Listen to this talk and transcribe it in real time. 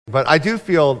But I do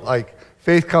feel like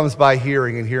faith comes by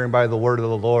hearing, and hearing by the word of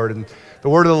the Lord. And the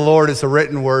word of the Lord is a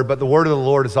written word, but the word of the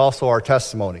Lord is also our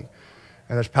testimony.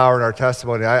 And there's power in our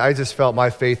testimony. I just felt my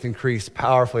faith increase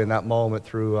powerfully in that moment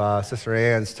through Sister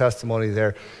Ann's testimony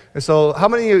there. And so how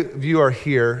many of you are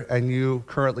here and you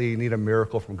currently need a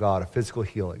miracle from God, a physical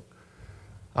healing?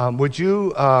 Would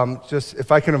you just,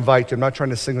 if I can invite you, I'm not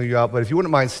trying to single you out, but if you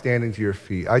wouldn't mind standing to your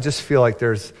feet. I just feel like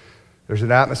there's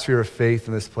an atmosphere of faith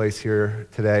in this place here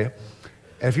today.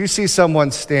 And if you see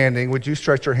someone standing, would you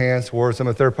stretch your hands towards them?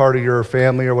 If they're part of your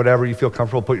family or whatever, you feel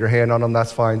comfortable, put your hand on them,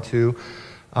 that's fine too.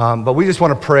 But we just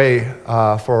want to pray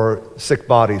for sick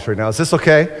bodies right now. Is this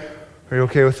okay? Are you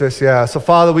okay with this? Yeah. So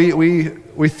Father,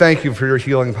 we thank you for your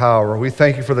healing power. We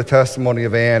thank you for the testimony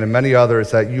of Ann and many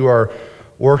others that you are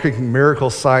working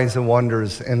miracles, signs, and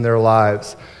wonders in their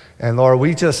lives. And Lord,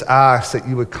 we just ask that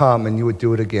you would come and you would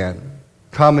do it again.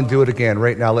 Come and do it again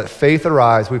right now. Let faith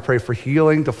arise. We pray for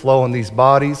healing to flow in these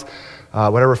bodies.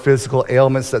 Whatever physical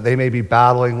ailments that they may be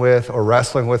battling with or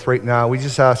wrestling with right now, we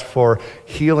just ask for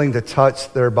healing to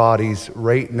touch their bodies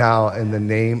right now in the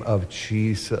name of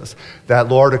Jesus. That,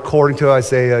 Lord, according to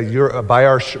Isaiah,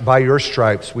 by your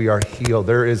stripes we are healed.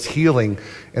 There is healing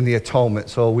in the atonement.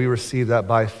 So we receive that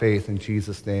by faith in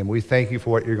Jesus' name. We thank you for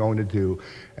what you're going to do,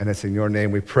 and it's in your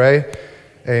name we pray.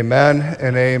 Amen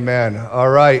and amen.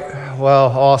 All right. Well,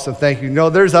 awesome. Thank you.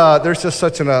 No, there's just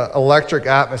such an electric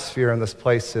atmosphere in this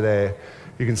place today.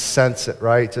 You can sense it,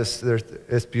 right?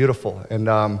 It's beautiful. And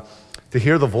to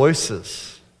hear the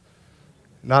voices,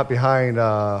 not behind,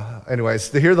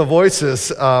 to hear the voices,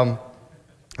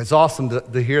 it's awesome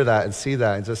to hear that and see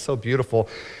that. It's just so beautiful.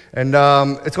 And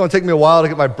it's going to take me a while to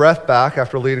get my breath back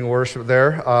after leading worship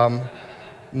there.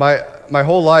 My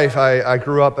whole life, I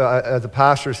grew up as a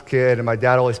pastor's kid, and my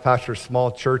dad always pastored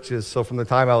small churches. So from the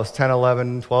time I was 10,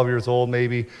 11, 12 years old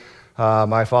maybe,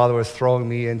 my father was throwing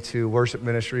me into worship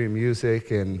ministry and music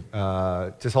and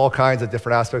just all kinds of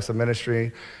different aspects of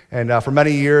ministry. And for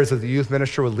many years as a youth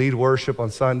minister would lead worship on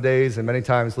Sundays and many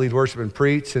times lead worship and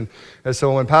preach. And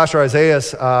so when Pastor Isaiah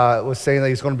was saying that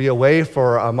he's going to be away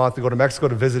for a month to go to Mexico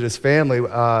to visit his family,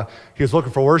 he was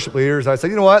looking for worship leaders. I said,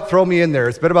 you know what, throw me in there.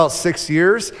 It's been about 6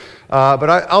 years, but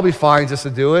I'll be fine just to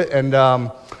do it. And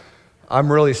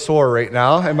I'm really sore right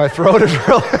now, and my throat is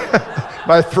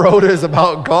my throat is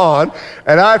about gone,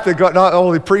 and I have to go not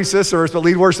only preach this service, but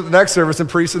lead worship the next service and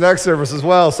preach the next service as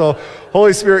well. So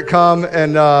Holy Spirit, come,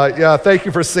 and thank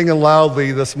you for singing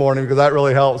loudly this morning, because that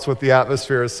really helps with the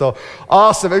atmosphere. So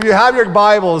awesome. If you have your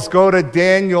Bibles, go to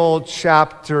Daniel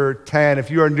chapter 10.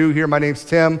 If you are new here, my name's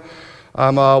Tim.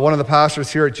 I'm one of the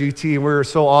pastors here at GT, and we're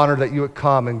so honored that you would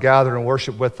come and gather and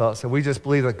worship with us. And we just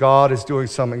believe that God is doing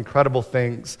some incredible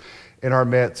things in our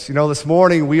midst. You know, this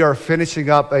morning we are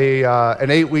finishing up an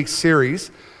 8-week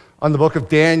series on the book of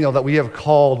Daniel that we have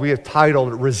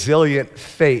titled Resilient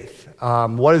Faith.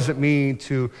 What does it mean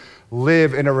to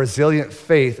live in a resilient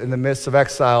faith in the midst of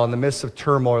exile, in the midst of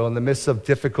turmoil, in the midst of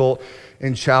difficult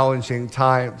and challenging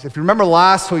times? If you remember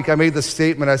last week, I made the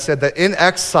statement, I said that in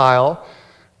exile,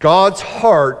 God's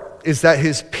heart is that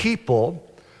his people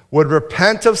would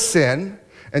repent of sin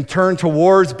and turn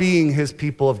towards being his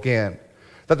people again.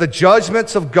 That the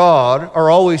judgments of God are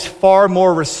always far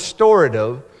more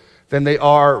restorative than they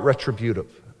are retributive.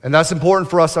 And that's important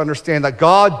for us to understand, that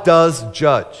God does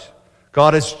judge.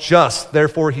 God is just,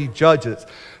 therefore he judges.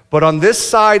 But on this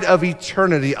side of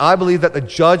eternity, I believe that the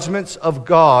judgments of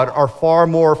God are far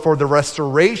more for the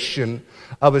restoration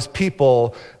of his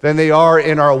people than they are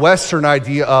in our Western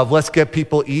idea of let's get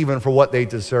people even for what they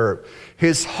deserve.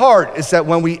 His heart is that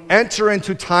when we enter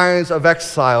into times of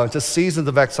exile, into seasons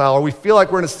of exile, or we feel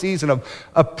like we're in a season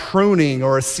of pruning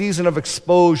or a season of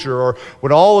exposure, or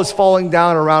when all is falling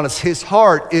down around us, his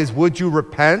heart is, would you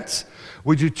repent?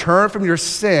 Would you turn from your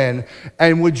sin?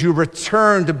 And would you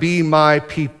return to be my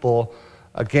people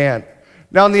again?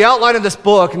 Now, in the outline of this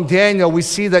book, in Daniel, we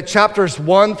see that chapters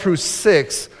 1 through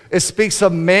 6, it speaks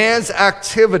of man's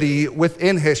activity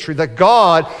within history, that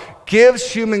God gives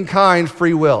humankind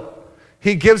free will.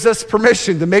 He gives us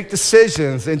permission to make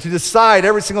decisions and to decide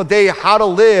every single day how to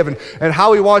live and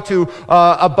how we want to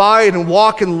abide and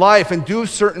walk in life and do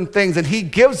certain things. And he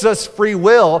gives us free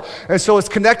will. And so it's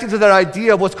connected to that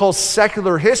idea of what's called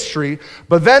secular history.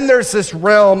 But then there's this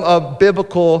realm of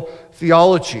biblical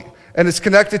theology. And it's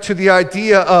connected to the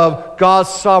idea of God's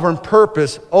sovereign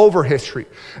purpose over history.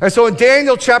 And so in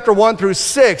Daniel chapter 1 through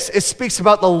 6, it speaks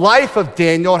about the life of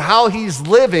Daniel and how he's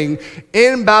living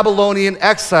in Babylonian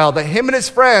exile, that him and his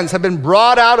friends have been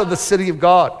brought out of the city of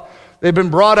God. They've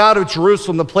been brought out of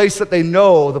Jerusalem, the place that they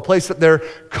know, the place that they're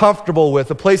comfortable with,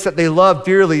 the place that they love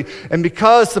dearly. And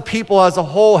because the people as a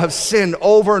whole have sinned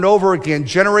over and over again,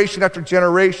 generation after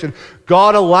generation,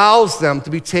 God allows them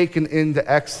to be taken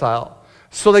into exile.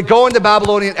 So they go into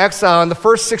Babylonian exile, and the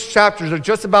first 6 chapters are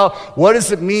just about what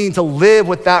does it mean to live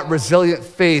with that resilient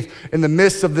faith in the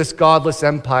midst of this godless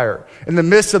empire, in the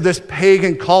midst of this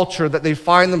pagan culture that they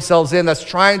find themselves in that's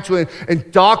trying to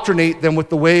indoctrinate them with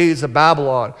the ways of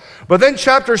Babylon. But then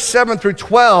chapters 7 through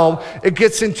 12, it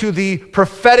gets into the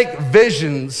prophetic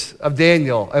visions of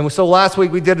Daniel. And so last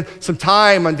week we did some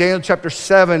time on Daniel chapter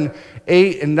 7,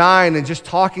 8, and 9, and just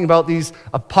talking about these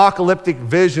apocalyptic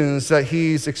visions that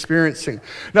he's experiencing.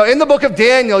 Now, in the book of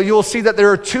Daniel, you will see that there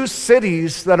are 2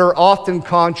 cities that are often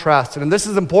contrasted, and this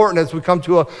is important as we come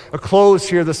to a close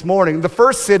here this morning. The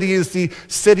first city is the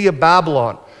city of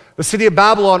Babylon. The city of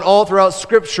Babylon, all throughout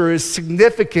Scripture, is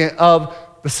significant of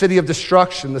the city of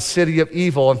destruction, the city of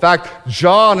evil. In fact,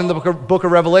 John in the book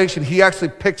of Revelation, he actually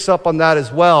picks up on that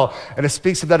as well, and it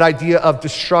speaks of that idea of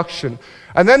destruction.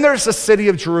 And then there's the city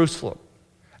of Jerusalem,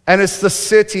 and it's the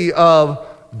city of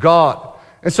God.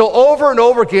 And so over and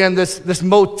over again, this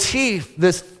motif,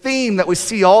 this theme that we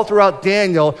see all throughout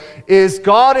Daniel is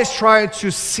God is trying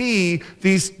to see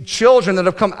these children that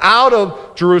have come out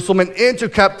of Jerusalem and into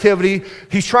captivity.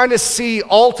 He's trying to see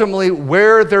ultimately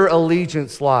where their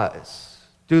allegiance lies.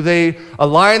 Do they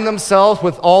align themselves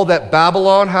with all that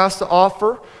Babylon has to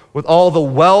offer, with all the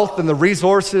wealth and the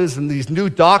resources and these new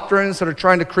doctrines that are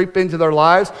trying to creep into their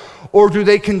lives? Or do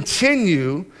they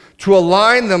continue to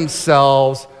align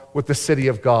themselves with the city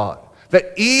of God?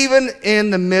 That even in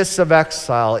the midst of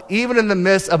exile, even in the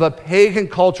midst of a pagan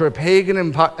culture, a pagan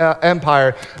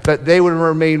empire, that they would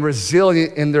remain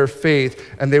resilient in their faith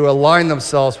and they would align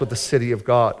themselves with the city of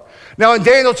God. Now in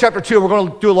Daniel chapter 2, we're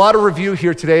going to do a lot of review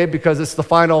here today because it's the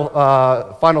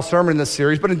final sermon in this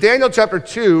series. But in Daniel chapter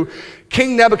 2,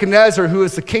 King Nebuchadnezzar, who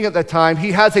is the king at that time,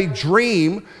 he has a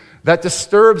dream that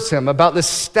disturbs him about this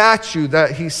statue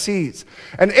that he sees.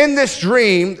 And in this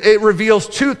dream, it reveals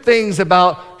 2 things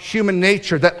about human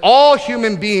nature, that all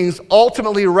human beings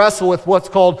ultimately wrestle with what's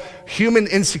called human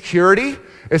insecurity.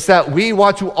 It's that we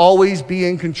want to always be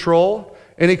in control.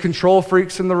 Any control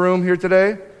freaks in the room here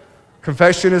today?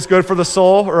 Confession is good for the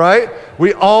soul, right?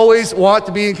 We always want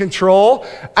to be in control.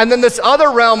 And then this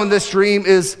other realm in this dream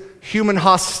is human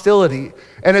hostility.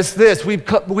 And it's this, we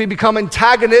become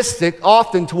antagonistic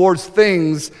often towards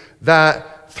things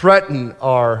that threaten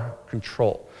our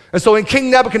control. And so in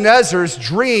King Nebuchadnezzar's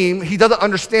dream, he doesn't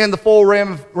understand the full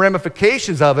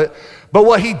ramifications of it, but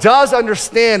what he does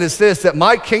understand is this, that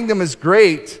my kingdom is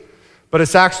great, but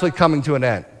it's actually coming to an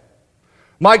end.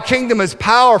 My kingdom is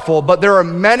powerful, but there are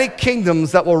many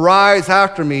kingdoms that will rise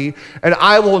after me, and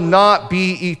I will not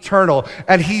be eternal.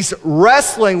 And he's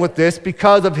wrestling with this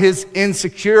because of his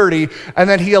insecurity, and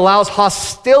then he allows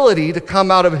hostility to come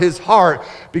out of his heart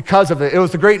because of it. It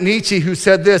was the great Nietzsche who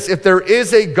said this, if there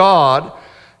is a God,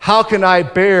 how can I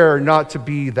bear not to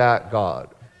be that God?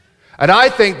 And I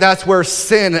think that's where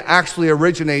sin actually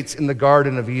originates in the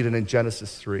Garden of Eden in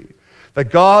Genesis 3. That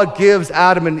God gives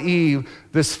Adam and Eve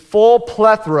this full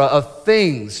plethora of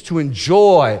things to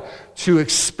enjoy, to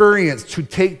experience, to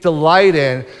take delight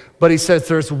in. But he says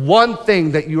there's one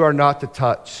thing that you are not to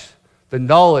touch, the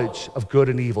knowledge of good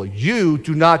and evil. You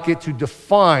do not get to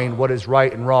define what is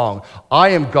right and wrong. I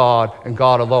am God and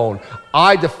God alone.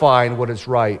 I define what is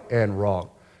right and wrong.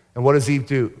 And what does Eve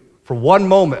do? For one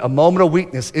moment, a moment of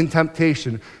weakness in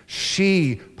temptation,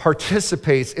 she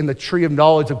participates in the tree of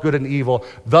knowledge of good and evil,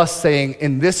 thus saying,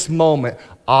 in this moment,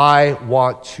 I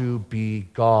want to be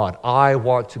God. I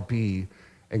want to be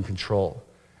in control.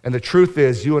 And the truth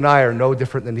is, you and I are no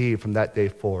different than Eve from that day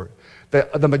forward.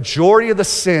 The majority of the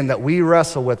sin that we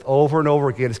wrestle with over and over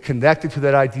again is connected to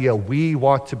that idea we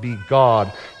want to be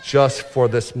God just for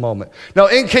this moment. Now,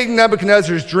 in King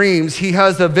Nebuchadnezzar's dreams, he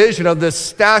has a vision of this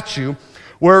statue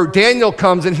where Daniel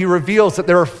comes and he reveals that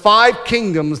there are 5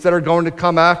 kingdoms that are going to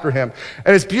come after him.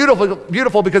 And it's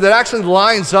beautiful because it actually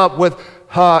lines up with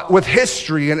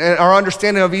history and our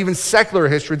understanding of even secular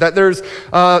history, that there's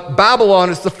Babylon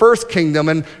is the first kingdom,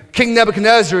 and King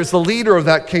Nebuchadnezzar is the leader of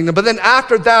that kingdom. But then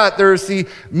after that, there's the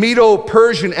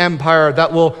Medo-Persian Empire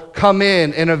that will come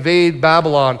in and invade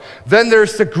Babylon. Then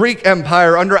there's the Greek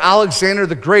Empire under Alexander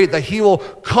the Great, that he will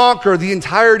conquer the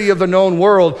entirety of the known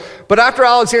world. But after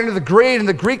Alexander the Great and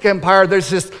the Greek Empire, there's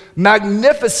this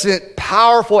magnificent,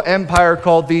 powerful empire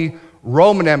called the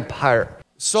Roman Empire.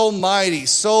 So mighty,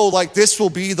 so like this will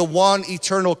be the one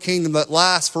eternal kingdom that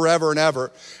lasts forever and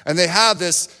ever. And they have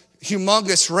this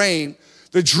humongous reign.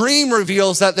 The dream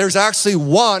reveals that there's actually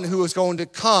one who is going to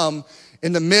come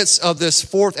in the midst of this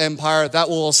fourth empire that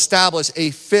will establish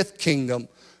a fifth kingdom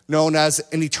known as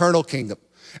an eternal kingdom.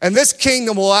 And this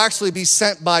kingdom will actually be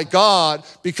sent by God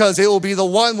because it will be the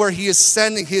one where he is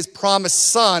sending his promised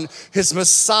son, his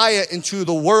Messiah, into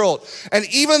the world. And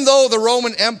even though the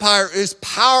Roman Empire is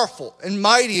powerful and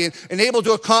mighty and able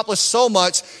to accomplish so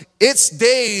much, its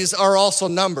days are also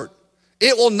numbered.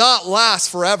 It will not last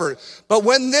forever. But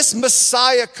when this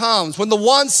Messiah comes, when the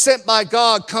one sent by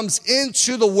God comes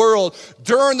into the world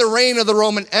during the reign of the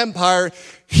Roman Empire,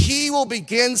 he will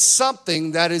begin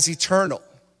something that is eternal.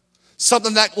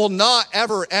 Something that will not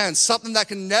ever end, something that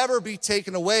can never be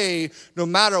taken away no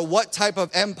matter what type of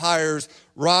empires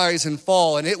rise and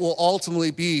fall. And it will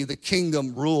ultimately be the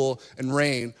kingdom, rule, and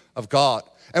reign of God.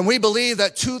 And we believe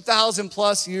that 2,000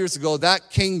 plus years ago,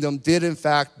 that kingdom did in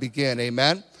fact begin,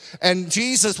 amen? And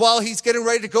Jesus, while he's getting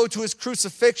ready to go to his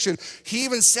crucifixion, he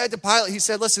even said to Pilate, he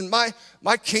said, listen,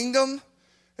 my kingdom,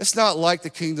 it's not like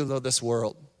the kingdom of this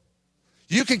world.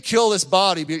 You can kill this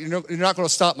body, but you're not going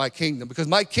to stop my kingdom because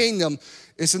my kingdom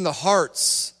is in the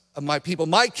hearts of my people.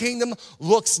 My kingdom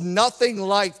looks nothing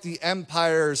like the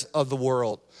empires of the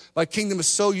world. My kingdom is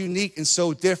so unique and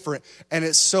so different, and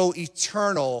it's so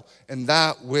eternal in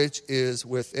that which is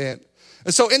within.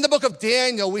 And so in the book of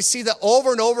Daniel, we see that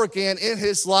over and over again in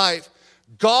his life,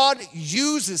 God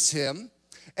uses him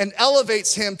and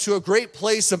elevates him to a great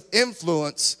place of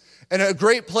influence and a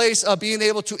great place of being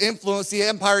able to influence the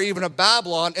empire even of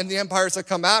Babylon and the empires that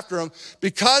come after him,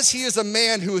 because he is a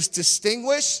man who is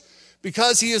distinguished,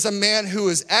 because he is a man who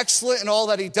is excellent in all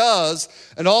that he does,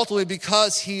 and ultimately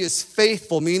because he is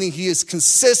faithful, meaning he is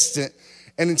consistent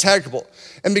and integrable.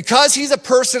 And because he's a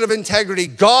person of integrity,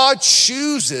 God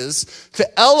chooses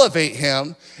to elevate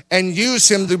him and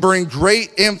use him to bring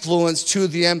great influence to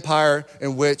the empire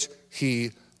in which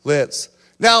he lives.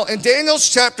 Now, in Daniel's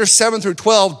chapter 7 through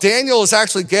 12, Daniel is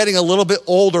actually getting a little bit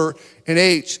older in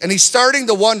age. And he's starting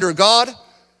to wonder, God,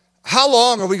 how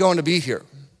long are we going to be here?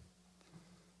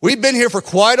 We've been here for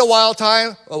quite a while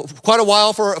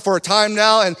for a time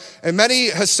now. And many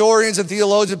historians and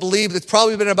theologians believe it's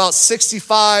probably been about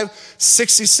 65,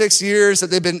 66 years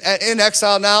that they've been in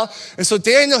exile now. And so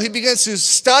Daniel, he begins to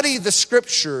study the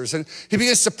scriptures and he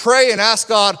begins to pray and ask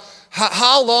God,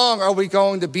 how long are we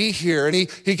going to be here? And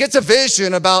he gets a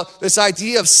vision about this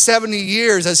idea of 70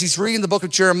 years as he's reading the book of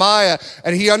Jeremiah.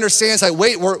 And he understands, like,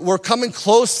 wait, we're coming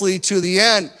closely to the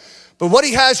end. But what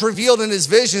he has revealed in his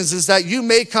visions is that you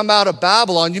may come out of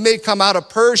Babylon, you may come out of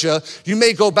Persia, you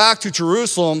may go back to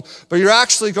Jerusalem, but you're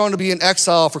actually going to be in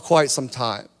exile for quite some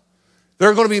time. There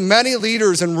are going to be many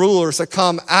leaders and rulers that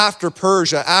come after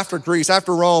Persia, after Greece,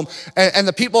 after Rome, and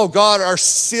the people of God are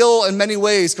still in many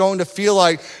ways going to feel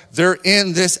like they're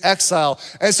in this exile.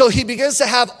 And so he begins to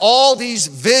have all these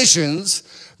visions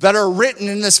that are written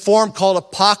in this form called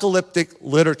apocalyptic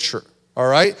literature. All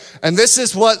right? And this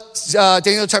is what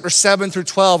Daniel chapter 7 through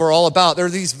 12 are all about. There are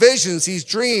these visions, these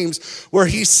dreams, where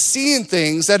he's seeing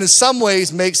things that in some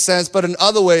ways make sense, but in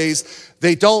other ways,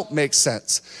 they don't make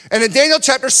sense. And in Daniel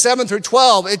chapter 7 through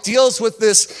 12, it deals with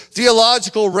this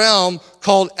theological realm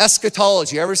called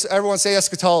eschatology. Everyone say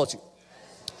eschatology.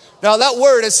 Now that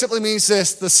word, it simply means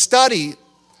this, the study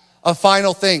of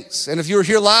final things. And if you were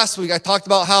here last week, I talked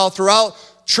about how throughout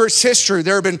church history,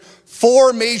 there have been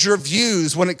 4 major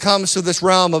views when it comes to this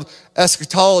realm of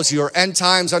eschatology or end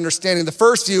times understanding. The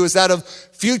first view is that of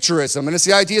futurism, and it's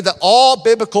the idea that all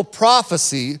biblical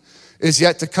prophecy is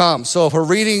yet to come. So if we're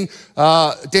reading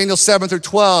Daniel 7 through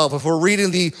 12, if we're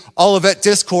reading the Olivet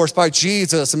Discourse by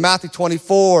Jesus in Matthew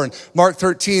 24 and Mark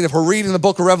 13, if we're reading the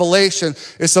book of Revelation,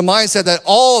 it's the mindset that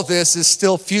all of this is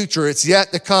still future. It's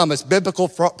yet to come. It's biblical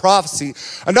prophecy.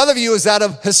 Another view is that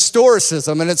of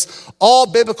historicism, and it's all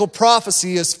biblical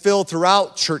prophecy is filled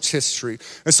throughout church history.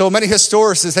 And so many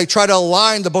historicists, they try to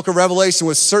align the book of Revelation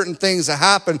with certain things that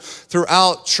happen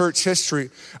throughout church history.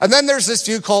 And then there's this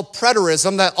view called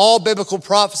preterism, that all biblical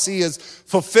prophecy is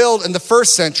fulfilled in the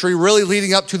first century, really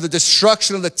leading up to the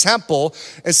destruction of the temple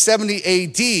in 70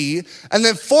 AD. And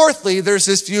then fourthly, there's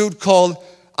this view called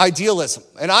idealism.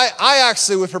 And I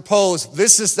actually would propose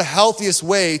this is the healthiest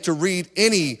way to read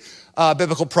any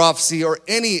biblical prophecy or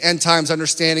any end times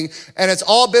understanding. And it's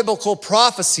all biblical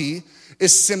prophecy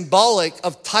is symbolic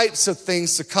of types of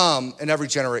things to come in every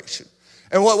generation.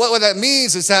 And what that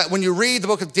means is that when you read the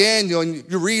book of Daniel and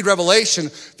you read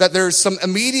Revelation, that there's some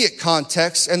immediate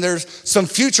context and there's some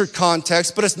future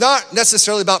context, but it's not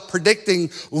necessarily about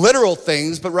predicting literal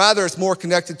things, but rather it's more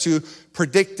connected to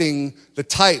predicting the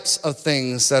types of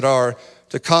things that are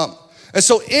to come. And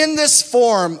so in this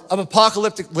form of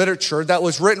apocalyptic literature that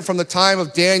was written from the time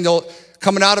of Daniel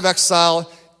coming out of exile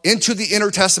into the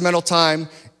intertestamental time,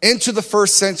 into the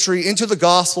first century, into the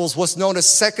Gospels, what's known as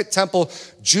Second Temple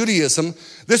Judaism.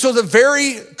 This was a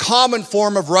very common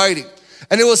form of writing.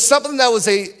 And it was something that was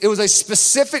a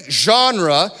specific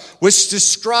genre which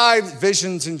described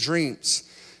visions and dreams.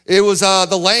 It was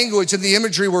the language and the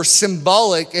imagery were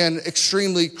symbolic and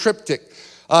extremely cryptic.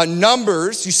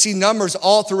 Numbers, you see numbers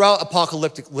all throughout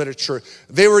apocalyptic literature.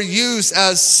 They were used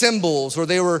as symbols or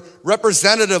they were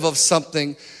representative of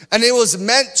something. And it was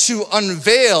meant to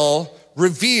unveil,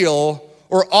 reveal,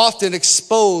 or often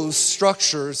expose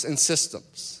structures and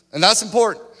systems. And that's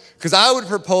important because I would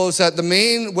propose that the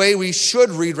main way we should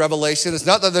read Revelation is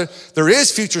not that there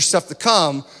is future stuff to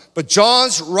come, but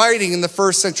John's writing in the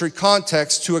first century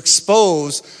context to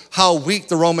expose how weak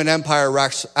the Roman Empire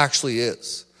actually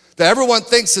is. That everyone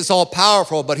thinks it's all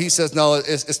powerful, but he says, no,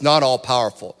 it's not all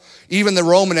powerful. Even the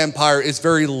Roman Empire is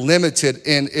very limited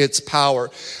in its power.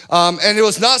 And it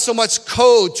was not so much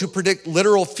code to predict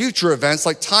literal future events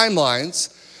like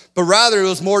timelines, but rather it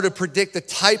was more to predict the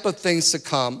type of things to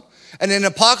come. And in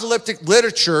apocalyptic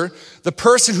literature, the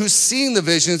person who's seeing the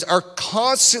visions are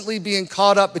constantly being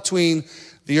caught up between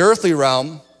the earthly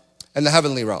realm and the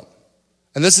heavenly realm.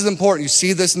 And this is important. You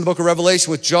see this in the book of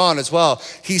Revelation with John as well.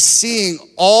 He's seeing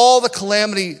all the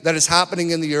calamity that is happening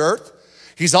in the earth.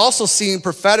 He's also seeing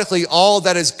prophetically all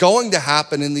that is going to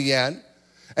happen in the end.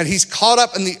 And he's caught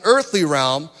up in the earthly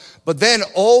realm, but then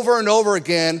over and over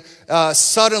again,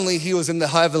 suddenly he was in the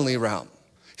heavenly realm.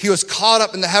 He was caught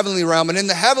up in the heavenly realm. And in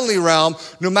the heavenly realm,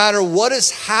 no matter what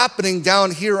is happening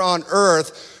down here on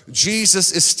earth,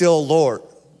 Jesus is still Lord.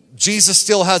 Jesus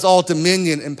still has all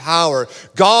dominion and power.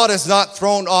 God is not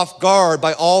thrown off guard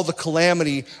by all the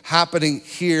calamity happening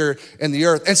here in the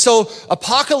earth. And so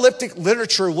apocalyptic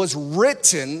literature was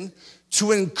written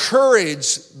to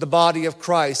encourage the body of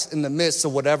Christ in the midst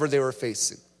of whatever they were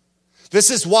facing. This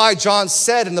is why John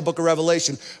said in the book of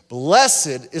Revelation,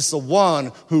 blessed is the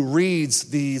one who reads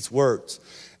these words.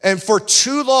 And for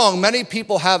too long, many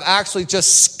people have actually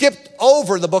just skipped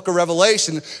over the book of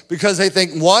Revelation because they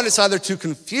think, one, it's either too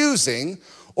confusing,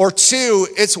 or two,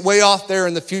 it's way off there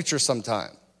in the future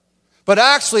sometime. But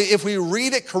actually, if we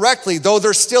read it correctly, though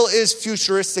there still is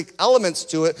futuristic elements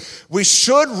to it, we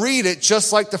should read it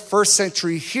just like the first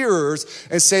century hearers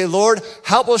and say, Lord,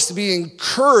 help us to be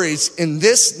encouraged in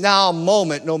this now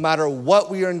moment, no matter what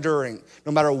we are enduring,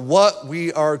 no matter what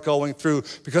we are going through,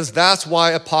 because that's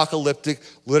why apocalyptic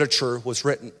literature was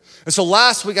written. And so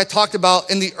last week I talked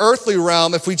about in the earthly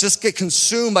realm, if we just get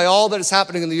consumed by all that is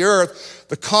happening in the earth,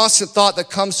 the constant thought that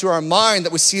comes to our mind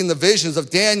that we see in the visions of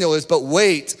Daniel is, but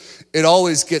wait, it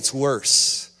always gets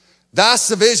worse. That's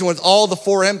the vision with all the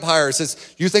four empires.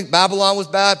 It's, you think Babylon was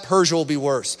bad? Persia will be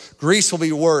worse. Greece will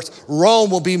be worse. Rome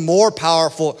will be more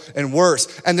powerful and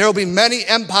worse. And there will be many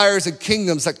empires and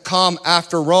kingdoms that come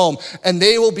after Rome. And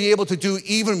they will be able to do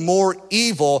even more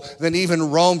evil than even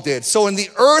Rome did. So in the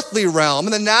earthly realm,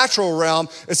 in the natural realm,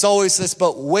 it's always this,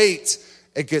 but wait,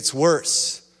 it gets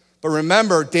worse. But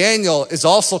remember, Daniel is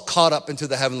also caught up into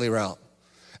the heavenly realm.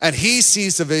 And he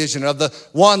sees the vision of the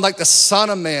one like the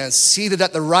Son of Man seated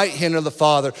at the right hand of the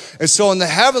Father. And so in the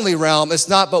heavenly realm, it's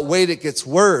not, but wait, it gets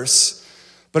worse.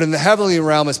 But in the heavenly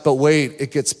realm, it's, but wait,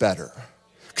 it gets better.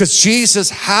 Because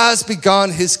Jesus has begun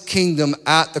his kingdom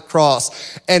at the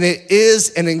cross. And it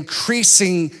is an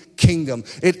increasing kingdom.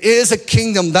 It is a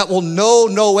kingdom that will know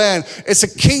no end. It's a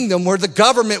kingdom where the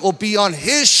government will be on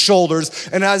his shoulders.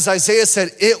 And as Isaiah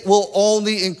said, it will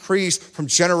only increase from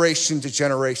generation to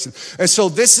generation. And so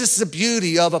this is the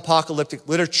beauty of apocalyptic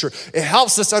literature. It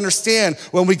helps us understand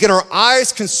when we get our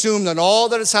eyes consumed on all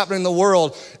that is happening in the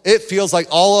world, it feels like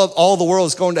all the world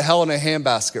is going to hell in a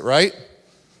handbasket, right?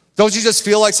 Don't you just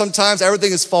feel like sometimes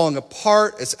everything is falling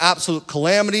apart? It's absolute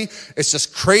calamity. It's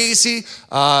just crazy.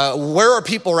 Where are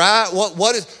people at?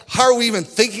 How are we even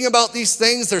thinking about these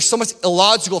things? There's so much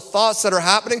illogical thoughts that are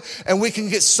happening, and we can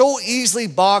get so easily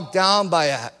bogged down by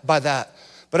that.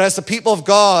 But as the people of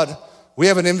God, we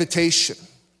have an invitation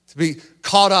to be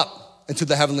caught up into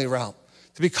the heavenly realm,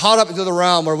 to be caught up into the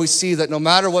realm where we see that no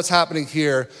matter what's happening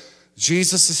here,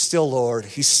 Jesus is still Lord.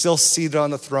 He's still seated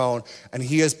on the throne, and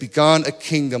he has begun a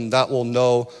kingdom that will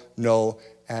know no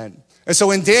end. And so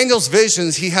in Daniel's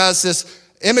visions, he has this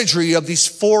imagery of these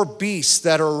four beasts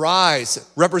that arise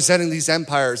representing these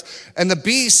empires. And the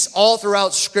beasts all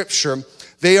throughout Scripture,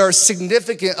 they are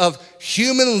significant of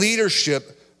human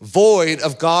leadership void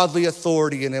of godly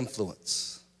authority and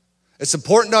influence. It's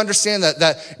important to understand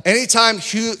that anytime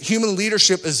human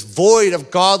leadership is void of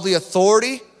godly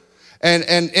authority,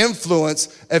 and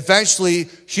influence, eventually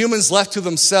humans left to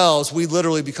themselves, we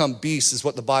literally become beasts, is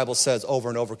what the Bible says over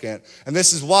and over again. And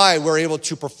this is why we're able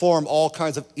to perform all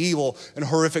kinds of evil and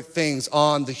horrific things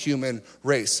on the human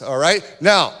race, all right?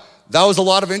 Now, that was a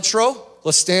lot of intro.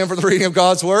 Let's stand for the reading of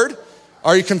God's word.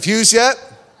 Are you confused yet?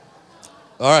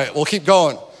 All right, we'll keep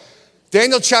going.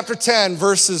 Daniel chapter 10,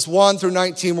 verses 1 through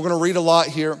 19. We're going to read a lot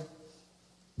here.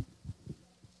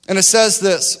 And it says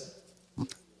this.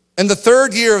 In the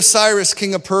 3rd year of Cyrus,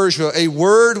 king of Persia, a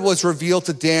word was revealed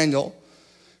to Daniel,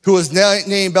 who was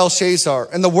named Belshazzar.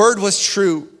 And the word was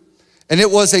true, and it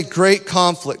was a great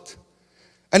conflict.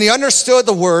 And he understood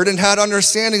the word and had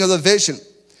understanding of the vision.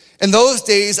 In those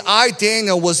days, I,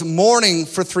 Daniel, was mourning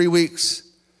for 3 weeks.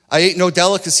 I ate no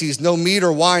delicacies, no meat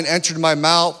or wine entered my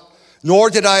mouth, nor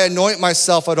did I anoint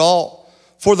myself at all.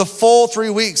 For the full 3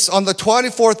 weeks, on the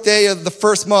 24th day of the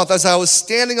 1st month, as I was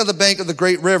standing on the bank of the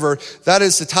great river, that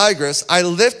is the Tigris, I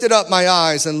lifted up my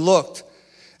eyes and looked,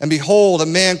 and behold, a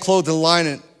man clothed in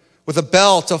linen, with a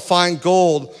belt of fine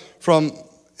gold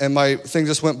and my thing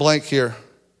just went blank here.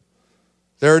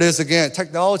 There it is again.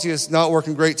 Technology is not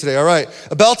working great today. All right.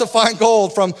 A belt of fine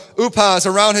gold from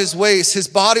Uphaz around his waist. His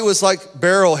body was like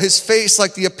beryl. His face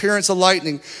like the appearance of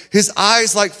lightning. His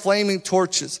eyes like flaming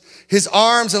torches. His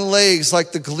arms and legs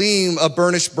like the gleam of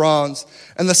burnished bronze.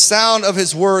 And the sound of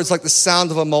his words like the sound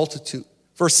of a multitude.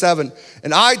 Verse 7.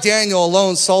 And I, Daniel,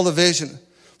 alone saw the vision.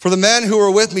 For the men who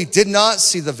were with me did not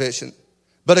see the vision.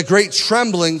 But a great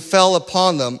trembling fell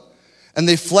upon them. And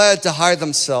they fled to hide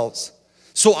themselves.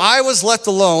 So I was left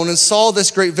alone and saw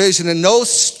this great vision, and no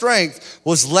strength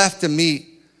was left in me.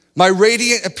 My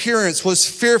radiant appearance was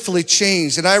fearfully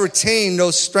changed, and I retained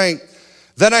no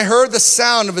strength. Then I heard the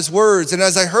sound of his words, and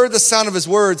as I heard the sound of his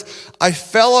words, I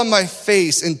fell on my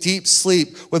face in deep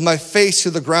sleep with my face to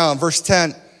the ground. Verse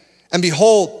 10, and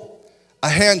behold, a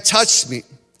hand touched me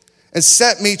and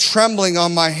set me trembling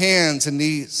on my hands and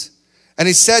knees. And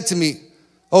he said to me,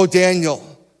 O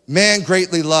Daniel, man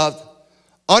greatly loved,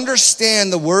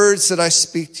 understand the words that I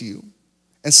speak to you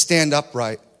and stand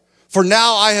upright. For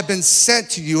now I have been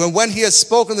sent to you. And when he has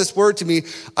spoken this word to me,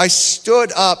 I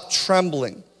stood up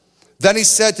trembling. Then he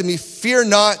said to me, fear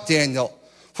not, Daniel,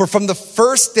 for from the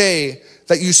first day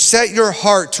that you set your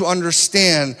heart to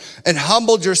understand and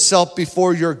humbled yourself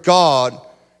before your God,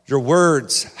 your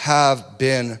words have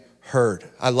been heard.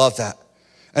 I love that.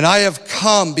 And I have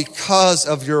come because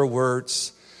of your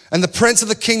words. And the prince of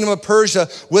the kingdom of Persia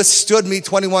withstood me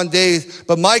 21 days.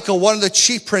 But Michael, one of the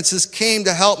chief princes, came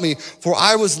to help me, for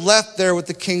I was left there with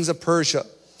the kings of Persia.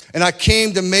 And I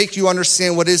came to make you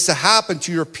understand what is to happen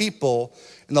to your people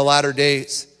in the latter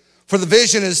days. For the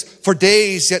vision is for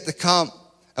days yet to come.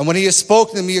 And when he has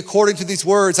spoken to me according to these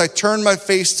words, I turned my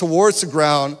face towards the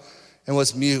ground and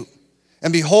was mute.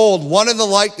 And behold, one in the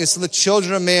likeness of the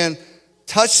children of man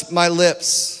touched my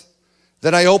lips.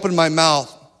 Then I opened my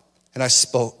mouth and I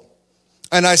spoke.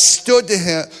 And I stood to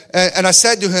him, and I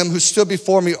said to him who stood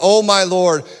before me, O my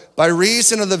Lord, by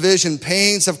reason of the vision,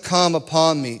 pains have come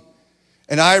upon me,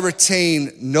 and I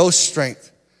retain no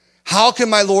strength. How can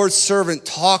my Lord's servant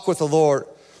talk with the Lord?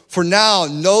 For now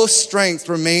no strength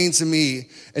remains in me,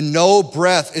 and no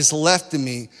breath is left in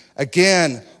me.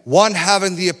 Again, one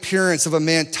having the appearance of a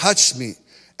man touched me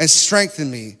and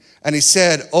strengthened me. And he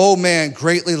said, O man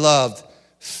greatly loved,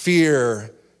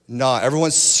 fear not.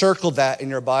 Everyone circle that in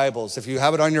your Bibles. If you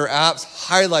have it on your apps,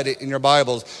 highlight it in your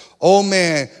Bibles. Oh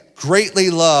man, greatly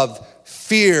loved,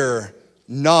 fear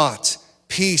not.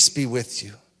 Peace be with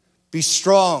you. Be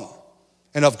strong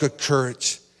and of good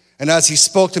courage. And as he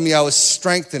spoke to me, I was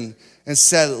strengthened and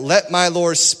said, let my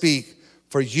Lord speak,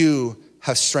 for you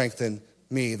have strengthened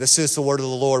me. This is the word of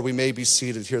the Lord. We may be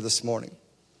seated here this morning.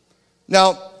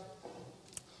 Now,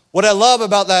 what I love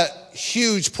about that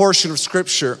huge portion of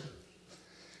scripture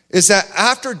is that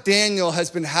after Daniel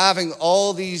has been having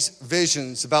all these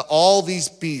visions about all these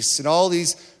beasts and all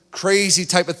these crazy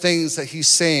type of things that he's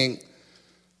saying,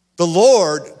 the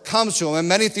Lord comes to him, and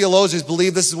many theologians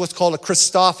believe this is what's called a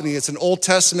Christophany. It's an Old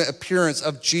Testament appearance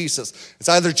of Jesus. It's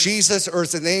either Jesus or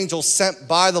it's an angel sent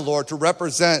by the Lord to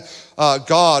represent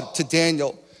God to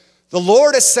Daniel. The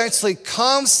Lord essentially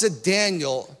comes to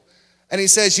Daniel and he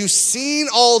says, you've seen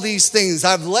all these things.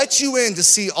 I've let you in to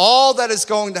see all that is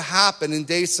going to happen in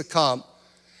days to come.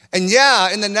 And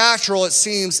yeah, in the natural, it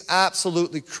seems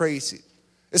absolutely crazy.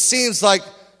 It seems like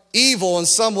evil in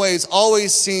some ways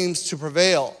always seems to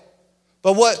prevail.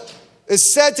 But what is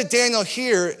said to Daniel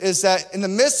here is that in the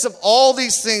midst of all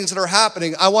these things that are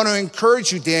happening, I want to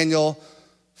encourage you, Daniel,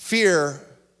 fear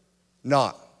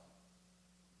not.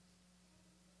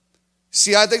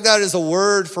 See, I think that is a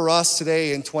word for us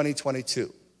today in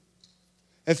 2022.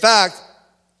 In fact,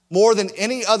 more than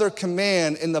any other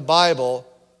command in the Bible,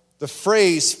 the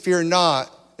phrase fear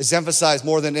not is emphasized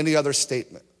more than any other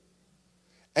statement.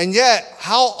 And yet,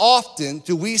 how often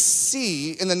do we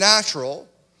see in the natural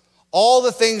all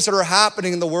the things that are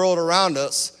happening in the world around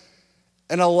us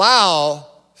and allow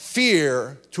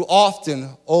fear to often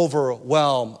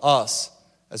overwhelm us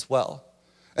as well?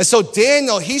 And so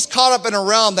Daniel, he's caught up in a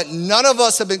realm that none of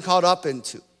us have been caught up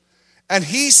into. And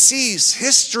he sees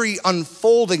history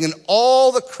unfolding in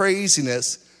all the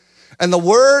craziness. And the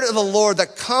word of the Lord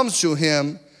that comes to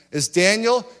him is,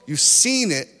 Daniel, you've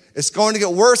seen it. It's going to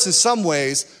get worse in some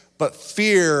ways, but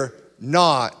fear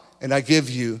not, and I give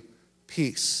you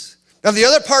peace. Now, the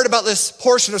other part about this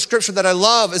portion of scripture that I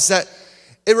love is that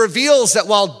it reveals that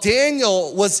while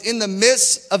Daniel was in the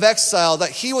midst of exile, that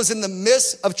he was in the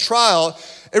midst of trial,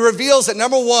 it reveals that,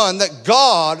 number one, that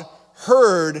God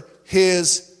heard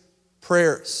his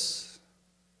prayers.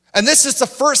 And this is the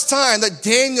first time that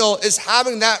Daniel is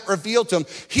having that revealed to him.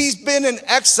 He's been in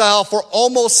exile for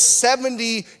almost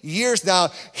 70 years now.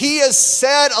 He has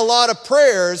said a lot of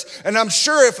prayers, and I'm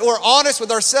sure if we're honest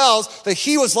with ourselves, that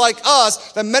he was like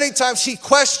us, that many times he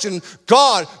questioned,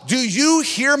 God, do you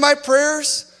hear my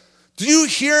prayers? Do you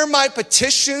hear my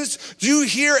petitions? Do you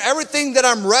hear everything that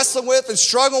I'm wrestling with and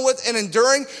struggling with and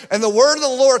enduring? And the word of the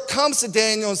Lord comes to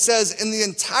Daniel and says, in the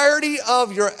entirety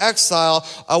of your exile,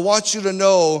 I want you to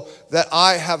know that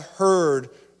I have heard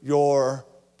your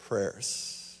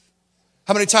prayers.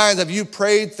 How many times have you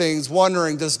prayed things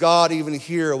wondering, does God even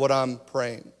hear what I'm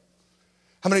praying?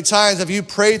 How many times have you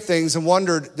prayed things and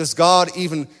wondered, does God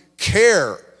even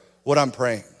care what I'm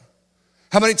praying?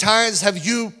 How many times have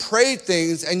you prayed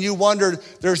things and you wondered,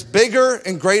 there's bigger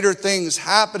and greater things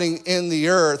happening in the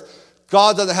earth.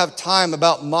 God doesn't have time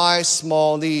about my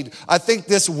small need. I think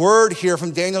this word here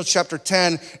from Daniel chapter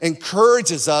 10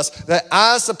 encourages us that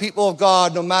as the people of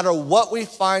God, no matter what we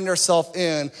find ourselves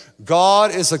in,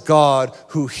 God is a God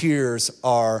who hears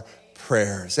our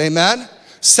prayers. Amen?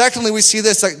 Secondly, we see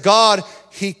this, that God,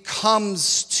 he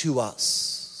comes to us.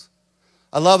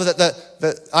 I love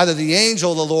that either the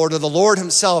angel of the Lord or the Lord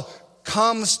himself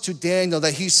comes to Daniel,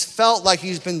 that he's felt like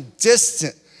he's been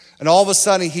distant. And all of a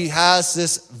sudden he has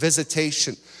this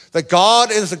visitation. That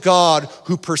God is a God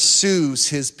who pursues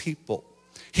his people.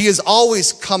 He is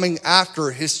always coming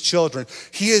after his children.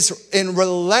 He is in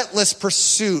relentless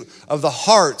pursuit of the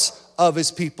hearts of his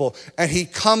people. And he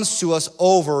comes to us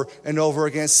over and over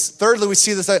again. Thirdly, we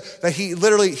see this, that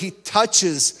he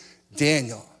touches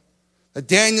Daniel.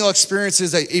 Daniel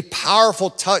experiences a powerful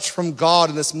touch from God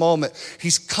in this moment.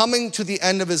 He's coming to the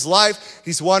end of his life.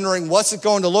 He's wondering, what's it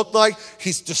going to look like?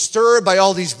 He's disturbed by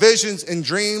all these visions and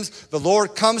dreams. The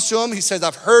Lord comes to him. He says,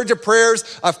 I've heard your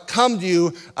prayers. I've come to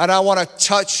you, and I want to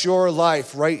touch your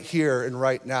life right here and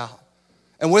right now.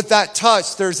 And with that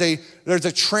touch, there's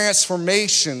a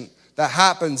transformation that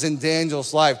happens in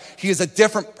Daniel's life. He is a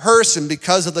different person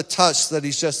because of the touch that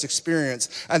he's just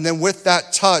experienced. And then with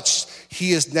that touch,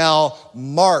 he is now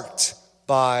marked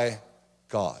by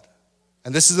God.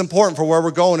 And this is important for where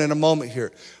we're going in a moment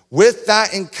here. With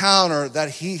that encounter that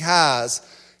he has,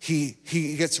 he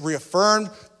gets reaffirmed.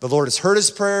 The Lord has heard his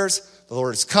prayers. The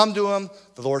Lord has come to him.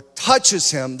 The Lord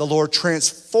touches him. The Lord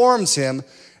transforms him.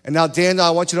 And now, Daniel,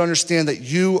 I want you to understand that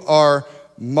you are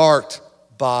marked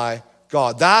by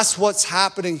God. That's what's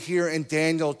happening here in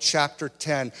Daniel chapter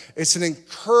 10. It's an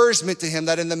encouragement to him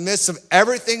that in the midst of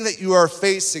everything that you are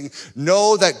facing,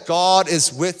 know that God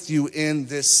is with you in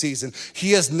this season.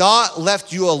 He has not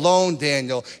left you alone,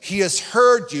 Daniel. He has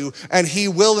heard you, and he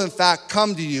will in fact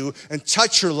come to you and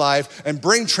touch your life and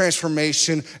bring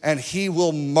transformation, and he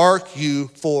will mark you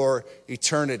for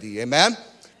eternity. Amen?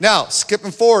 Now,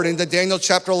 skipping forward into Daniel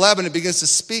chapter 11, it begins to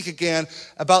speak again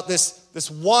about this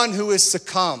one who is to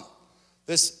come.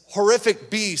 This horrific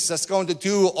beast that's going to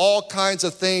do all kinds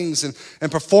of things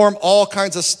and perform all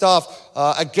kinds of stuff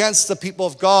against the people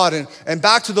of God. And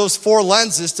back to those four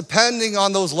lenses, depending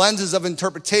on those lenses of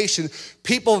interpretation,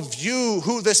 people view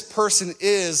who this person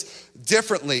is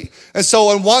differently. And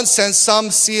so in one sense,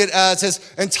 some see it as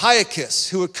his Antiochus,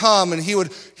 who would come and he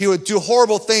would do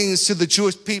horrible things to the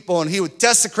Jewish people, and he would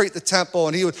desecrate the temple,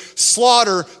 and he would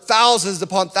slaughter thousands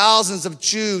upon thousands of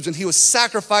Jews, and he would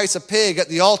sacrifice a pig at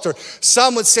the altar.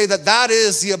 Some would say that that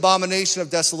is the abomination of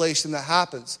desolation that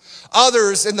happens.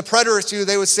 Others in the preterist view,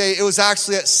 they would say it was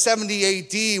actually at 70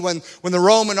 AD when the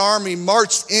Roman army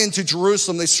marched into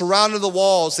Jerusalem. They surrounded the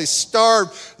walls. They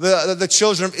starved the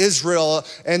children of Israel,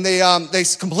 and they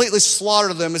completely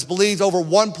slaughtered them. It's believed over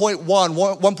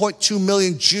 1.2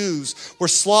 million Jews were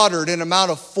slaughtered in an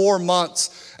amount of 4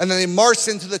 months. And then they marched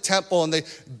into the temple, and they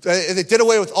did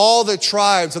away with all the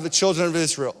tribes of the children of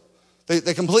Israel.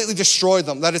 They completely destroyed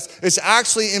them. That it's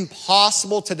actually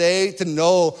impossible today to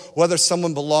know whether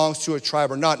someone belongs to a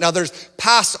tribe or not. Now, there's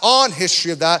passed on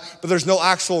history of that, but there's no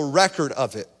actual record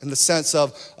of it in the sense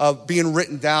of being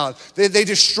written down. They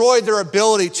destroyed their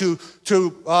ability to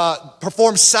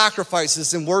perform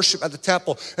sacrifices and worship at the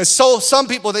temple. And so some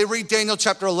people, they read Daniel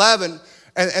chapter 11,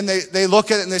 and they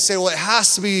look at it and they say, well, it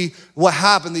has to be what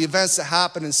happened, the events that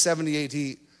happened in 70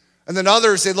 AD. And then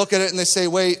others, they look at it and they say,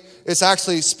 wait, it's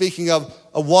actually speaking of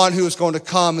a one who is going to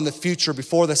come in the future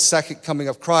before the second coming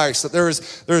of Christ. That there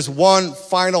is one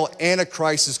final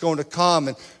Antichrist who's going to come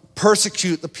and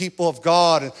persecute the people of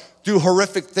God and do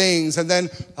horrific things. And then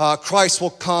Christ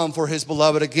will come for his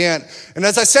beloved again. And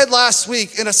as I said last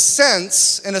week, in a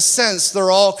sense,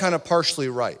 they're all kind of partially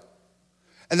right.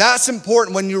 And that's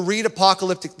important when you read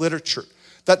apocalyptic literature,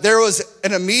 that there was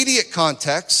an immediate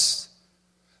context.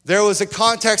 There was a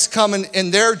context coming in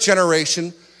their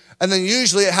generation, and then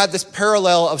usually it had this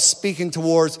parallel of speaking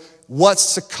towards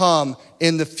what's to come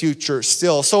in the future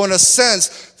still. So in a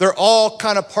sense, they're all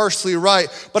kind of partially right.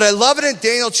 But I love it in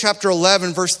Daniel chapter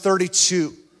 11, verse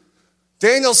 32.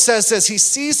 Daniel says this, he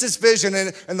sees this vision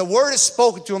and the word is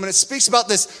spoken to him, and it speaks about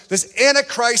this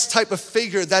Antichrist type of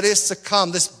figure that is to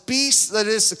come, this beast that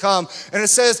is to come. And it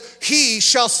says, he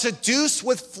shall seduce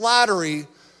with flattery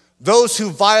those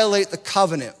who violate the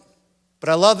covenant. But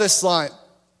I love this line.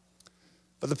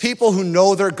 But the people who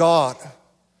know their God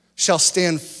shall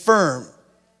stand firm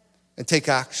and take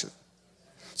action.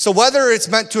 So whether it's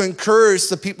meant to encourage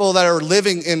the people that are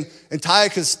living in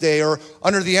Antiochus' day or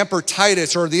under the Emperor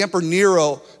Titus or the Emperor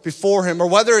Nero before him, or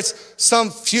whether it's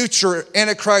some future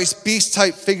Antichrist beast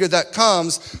type figure that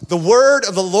comes, the word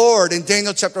of the Lord in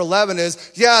Daniel chapter 11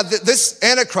 is, this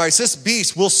Antichrist, this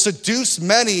beast will seduce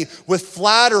many with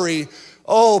flattery.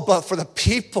 Oh, but for the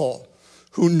people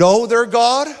who know their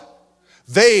God,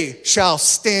 they shall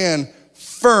stand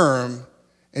firm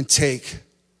and take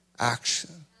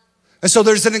action. And so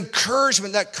there's an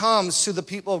encouragement that comes to the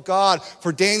people of God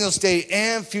for Daniel's day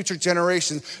and future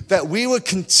generations, that we would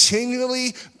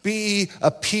continually be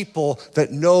a people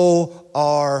that know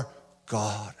our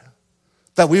God.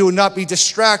 That we would not be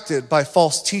distracted by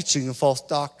false teaching and false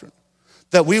doctrine.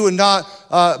 That we would not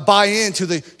buy into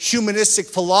the humanistic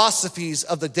philosophies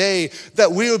of the day.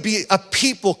 That we would be a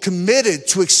people committed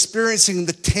to experiencing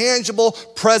the tangible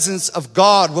presence of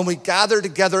God when we gather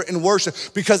together in worship.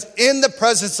 Because in the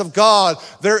presence of God,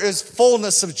 there is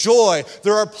fullness of joy.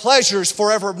 There are pleasures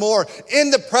forevermore.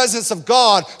 In the presence of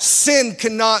God, sin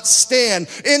cannot stand.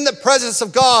 In the presence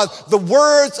of God, the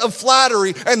words of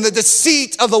flattery and the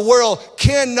deceit of the world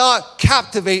cannot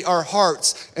captivate our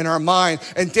hearts and our mind.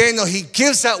 And Daniel, he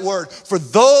gives that word for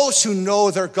those who know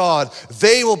their God.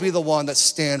 They will be the one that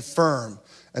stand firm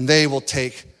and they will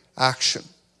take action.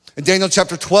 In Daniel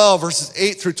chapter 12, verses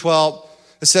 8 through 12,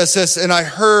 it says this, and I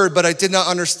heard, but I did not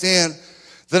understand.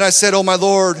 Then I said, oh my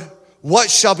Lord,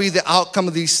 what shall be the outcome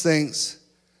of these things?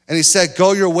 And he said,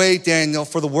 go your way, Daniel,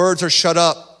 for the words are shut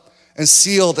up and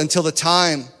sealed until the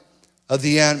time of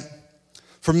the end.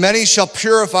 For many shall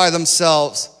purify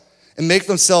themselves and make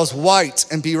themselves white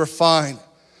and be refined.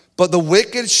 But the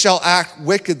wicked shall act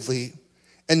wickedly,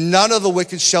 and none of the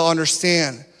wicked shall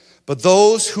understand. But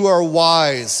those who are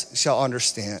wise shall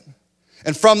understand.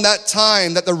 And from that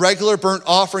time that the regular burnt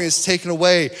offering is taken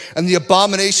away, and the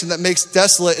abomination that makes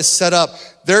desolate is set up,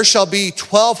 there shall be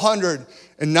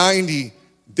 1,290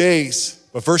 days.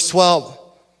 But verse 12,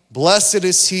 blessed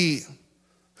is he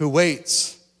who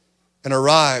waits and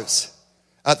arrives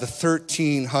at the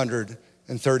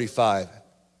 1,335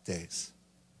 days.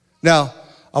 Now,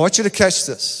 I want you to catch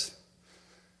this.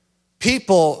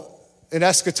 People in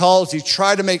eschatology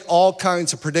try to make all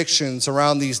kinds of predictions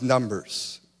around these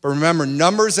numbers. But remember,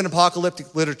 numbers in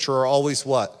apocalyptic literature are always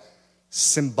what?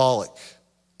 Symbolic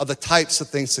of the types of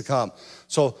things to come.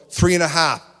 So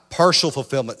 3.5, partial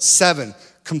fulfillment. 7,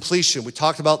 completion. We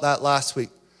talked about that last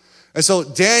week. And so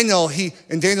Daniel,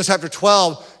 in Daniel chapter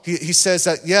 12, he says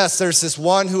that, yes, there's this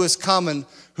one who is coming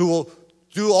who will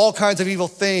do all kinds of evil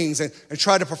things and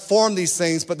try to perform these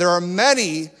things, but there are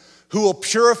many who will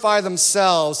purify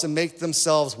themselves and make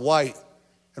themselves white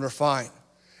and refined.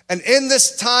 And in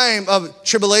this time of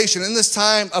tribulation, in this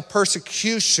time of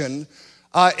persecution,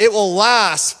 it will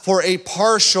last for a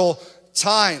partial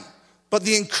time. But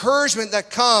the encouragement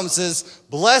that comes is,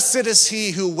 blessed is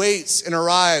he who waits and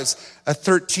arrives at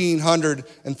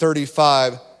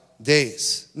 1,335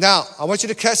 days. Now, I want you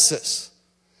to catch this.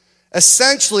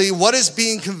 Essentially, what is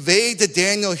being conveyed to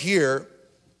Daniel here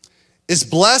is,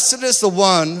 blessed is the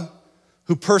one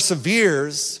who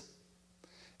perseveres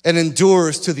and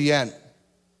endures to the end.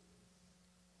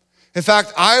 In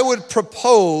fact, I would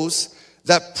propose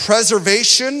that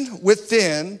preservation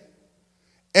within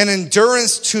and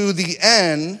endurance to the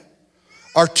end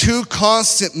are two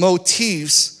constant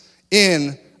motifs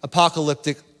in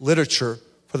apocalyptic literature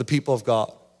for the people of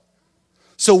God.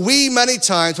 So we, many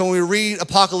times, when we read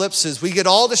apocalypses, we get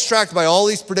all distracted by all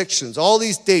these predictions, all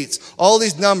these dates, all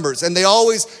these numbers, and they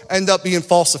always end up being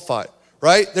falsified,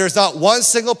 right? There's not one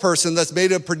single person that's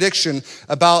made a prediction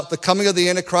about the coming of the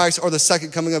Antichrist or the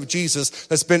second coming of Jesus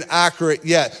that's been accurate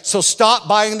yet. So stop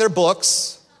buying their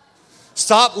books.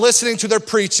 Stop listening to their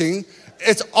preaching.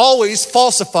 It's always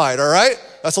falsified, all right?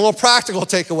 That's a little practical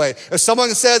takeaway. If someone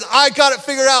says, I got it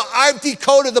figured out, I've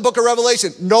decoded the book of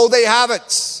Revelation. No, they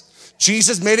haven't.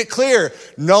 Jesus made it clear.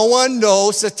 No one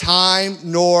knows the time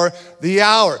nor the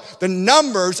hour. The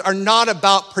numbers are not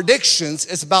about predictions.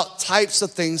 It's about types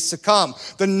of things to come.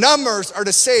 The numbers are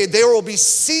to say there will be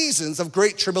seasons of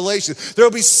great tribulation. There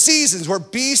will be seasons where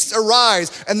beasts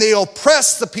arise and they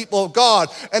oppress the people of God.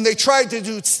 And they try to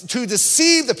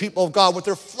deceive the people of God with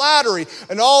their flattery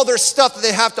and all their stuff that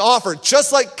they have to offer.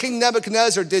 Just like King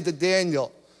Nebuchadnezzar did to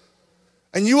Daniel.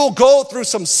 And you will go through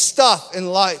some stuff in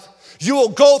life. You will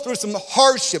go through some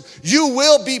hardship. You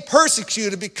will be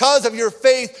persecuted because of your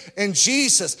faith in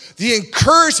Jesus. The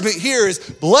encouragement here is,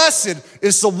 blessed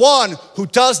is the one who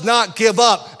does not give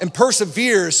up and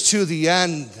perseveres to the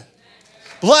end.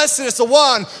 Blessed is the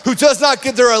one who does not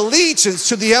give their allegiance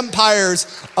to the empires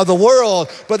of the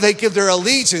world, but they give their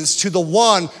allegiance to the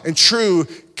one and true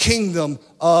kingdom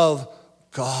of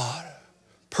God.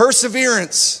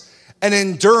 Perseverance and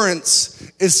endurance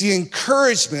is the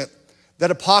encouragement that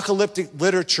apocalyptic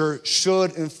literature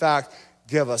should, in fact,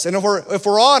 give us. And if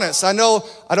we're honest, I know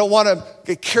I don't want to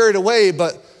get carried away,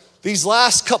 but these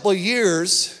last couple of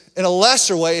years, in a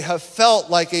lesser way, have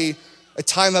felt like a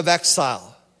time of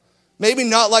exile. Maybe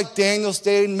not like Daniel's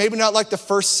day, maybe not like the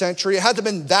first century. It hasn't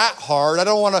been that hard. I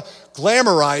don't want to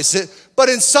glamorize it, but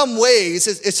in some ways,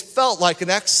 it's felt like an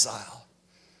exile.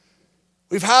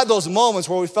 We've had those moments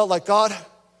where we felt like, God,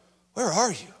 where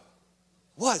are you?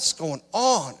 What's going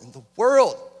on in the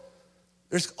world?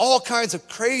 There's all kinds of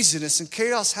craziness and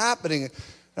chaos happening. And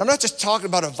I'm not just talking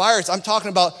about a virus. I'm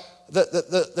talking about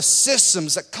the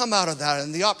systems that come out of that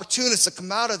and the opportunities that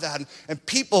come out of that and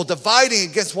people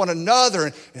dividing against one another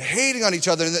and hating on each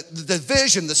other and the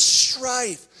division, the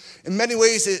strife. In many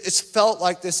ways, it's felt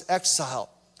like this exile.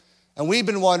 And we've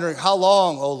been wondering, how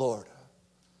long, oh Lord?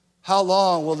 How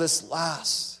long will this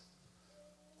last?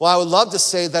 Well, I would love to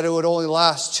say that it would only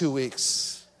last 2 weeks.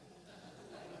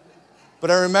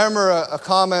 But I remember a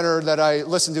commenter that I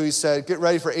listened to, he said, get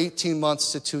ready for 18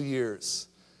 months to 2 years.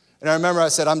 And I remember I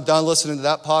said, I'm done listening to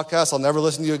that podcast. I'll never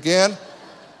listen to you again.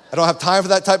 I don't have time for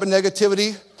that type of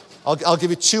negativity. I'll give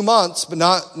you 2 months, but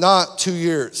not 2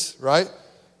 years, right?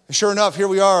 And sure enough, here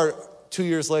we are 2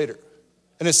 years later.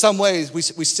 And in some ways, we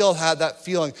still had that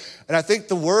feeling. And I think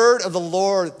the word of the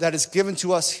Lord that is given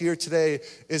to us here today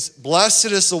is, blessed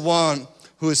is the one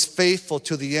who is faithful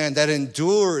to the end, that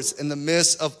endures in the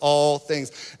midst of all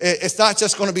things. It's not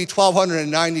just going to be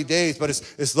 1,290 days, but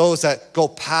it's those that go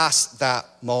past that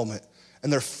moment.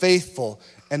 And they're faithful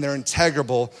and they're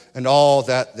integrable in all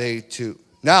that they do.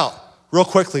 Now, real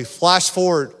quickly, flash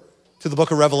forward to the book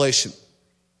of Revelation.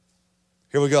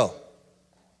 Here we go.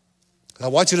 I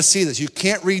want you to see this. You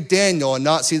can't read Daniel and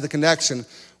not see the connection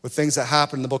with things that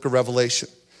happen in the book of Revelation.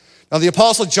 Now, the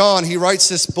Apostle John, he writes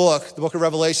this book, the book of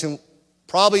Revelation,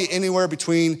 probably anywhere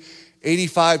between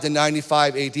 85 to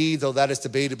 95 AD, though that is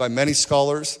debated by many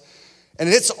scholars. And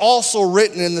it's also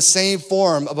written in the same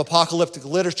form of apocalyptic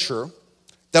literature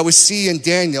that we see in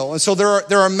Daniel. And so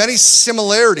there are many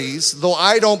similarities, though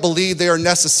I don't believe they are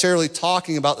necessarily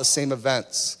talking about the same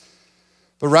events,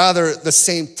 but rather the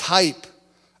same type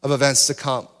of events to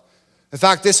come. In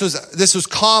fact, this was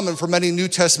common for many New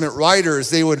Testament writers.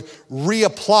 They would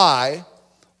reapply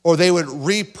or they would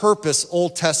repurpose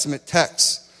Old Testament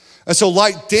texts. And so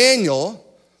like Daniel,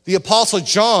 the Apostle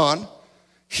John,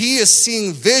 he is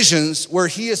seeing visions where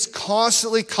he is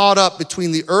constantly caught up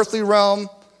between the earthly realm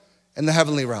and the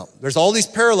heavenly realm. There's all these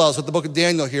parallels with the book of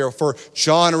Daniel here for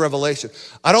John and Revelation.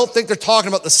 I don't think they're talking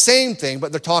about the same thing,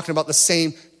 but they're talking about the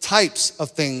same types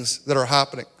of things that are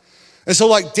happening. And so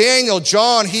like Daniel,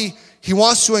 John, he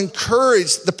wants to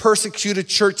encourage the persecuted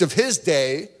church of his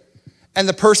day and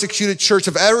the persecuted church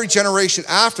of every generation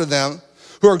after them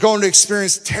who are going to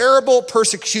experience terrible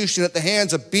persecution at the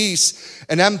hands of beasts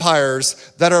and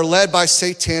empires that are led by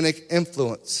satanic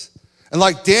influence. And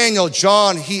like Daniel,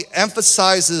 John, he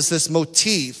emphasizes this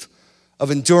motif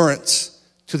of endurance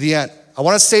to the end. I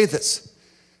want to say this.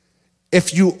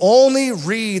 If you only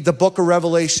read the book of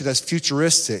Revelation as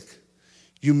futuristic,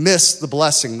 you miss the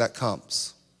blessing that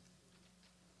comes.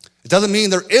 It doesn't mean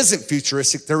there isn't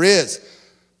futuristic, there is.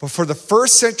 But for the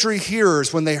first century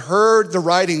hearers, when they heard the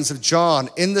writings of John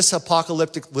in this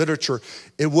apocalyptic literature,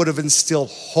 it would have instilled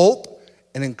hope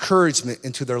and encouragement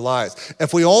into their lives.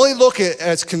 If we only look at it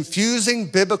as confusing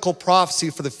biblical prophecy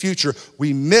for the future,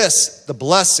 we miss the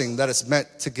blessing that it's meant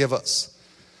to give us.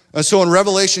 And so in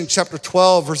Revelation chapter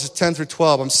 12, verses 10 through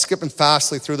 12, I'm skipping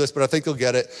fastly through this, but I think you'll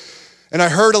get it. And I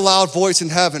heard a loud voice in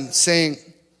heaven saying,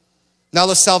 now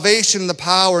the salvation and the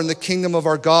power and the kingdom of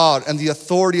our God and the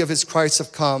authority of his Christ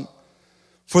have come.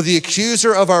 For the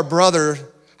accuser of our brother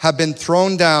have been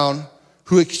thrown down,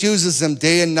 who accuses them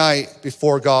day and night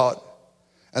before God.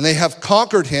 And they have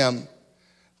conquered him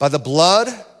by the blood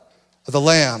of the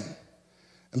Lamb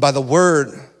and by the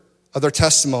word of their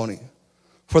testimony.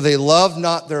 For they love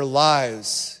not their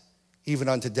lives even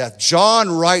unto death. John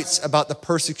writes about the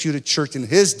persecuted church in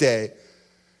his day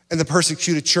and the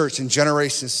persecuted church in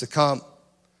generations to come.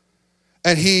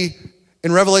 And he,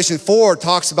 in Revelation 4,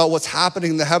 talks about what's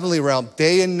happening in the heavenly realm.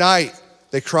 Day and night,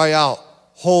 they cry out,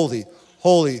 holy,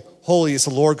 holy, holy is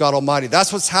the Lord God Almighty.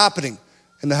 That's what's happening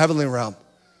in the heavenly realm.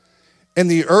 In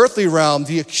the earthly realm,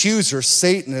 the accuser,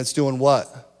 Satan, is doing what?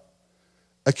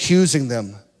 Accusing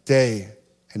them day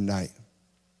and night.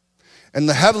 In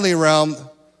the heavenly realm,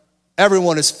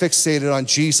 everyone is fixated on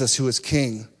Jesus, who is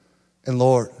King and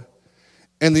Lord.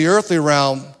 In the earthly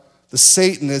realm, the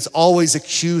Satan is always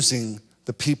accusing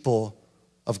the people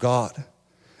of God.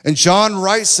 And John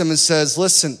writes them and says,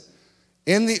 listen,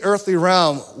 in the earthly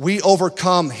realm, we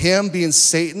overcome him, being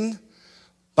Satan,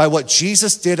 by what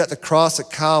Jesus did at the cross at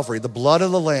Calvary, the blood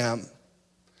of the Lamb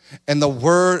and the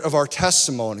word of our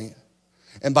testimony,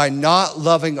 and by not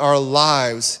loving our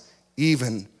lives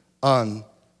even unto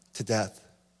death.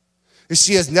 You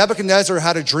see, as Nebuchadnezzar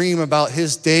had a dream about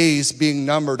his days being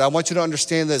numbered, I want you to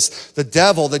understand this. The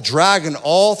devil, the dragon,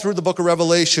 all through the book of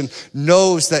Revelation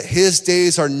knows that his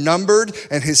days are numbered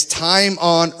and his time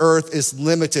on earth is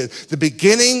limited. The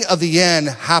beginning of the end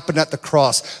happened at the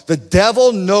cross. The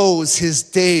devil knows his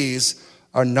days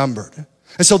are numbered.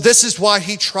 And so this is why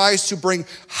he tries to bring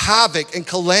havoc and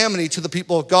calamity to the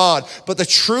people of God. But the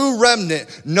true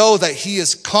remnant know that he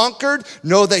is conquered,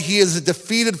 know that he is a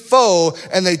defeated foe,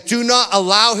 and they do not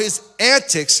allow his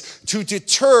antics to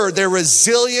deter their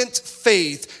resilient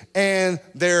faith and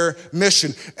their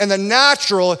mission. And the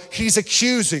natural, he's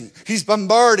accusing, he's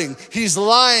bombarding, he's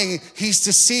lying, he's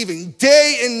deceiving.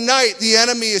 Day and night, the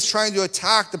enemy is trying to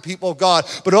attack the people of God.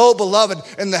 But oh, beloved,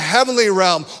 in the heavenly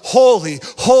realm, holy,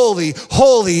 holy,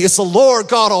 holy is the Lord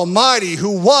God Almighty,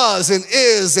 who was and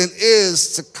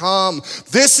is to come.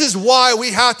 This is why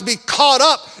we have to be caught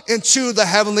up into the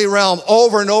heavenly realm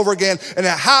over and over again. And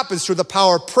it happens through the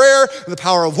power of prayer, and the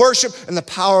power of worship, and the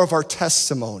power of our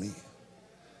testimony.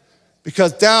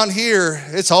 Because down here,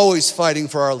 it's always fighting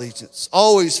for our allegiance,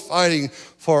 always fighting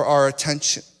for our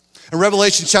attention. In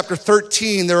Revelation chapter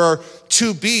 13, there are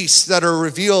two beasts that are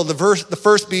revealed. The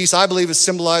first beast, I believe, is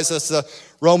symbolized as the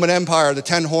Roman Empire, the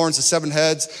 10 horns, the 7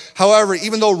 heads. However,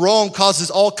 even though Rome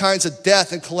causes all kinds of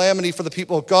death and calamity for the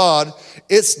people of God,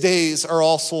 its days are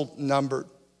also numbered.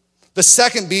 The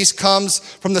second beast comes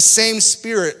from the same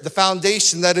spirit, the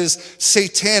foundation that is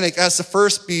satanic as the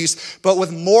first beast, but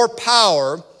with more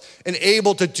power and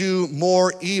able to do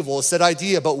more evil. It's that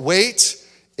idea, but wait,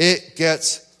 it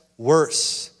gets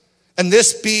worse. And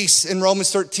this beast in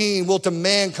Romans 13 will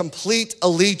demand complete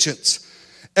allegiance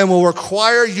and will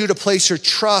require you to place your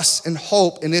trust and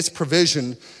hope in its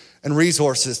provision and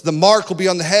resources. The mark will be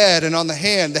on the head and on the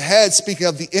hand. The head speaking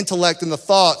of the intellect and the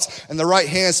thoughts, and the right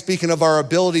hand speaking of our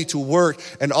ability to work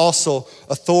and also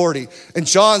authority. And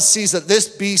John sees that this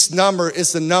beast number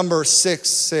is the number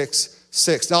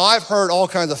 666. Now, I've heard all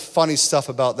kinds of funny stuff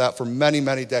about that for many,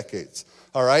 many decades,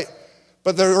 all right?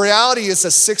 But the reality is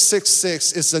that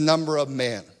 666 is the number of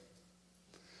man.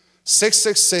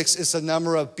 666 is the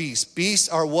number of beasts. Beasts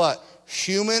are what?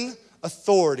 Human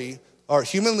authority or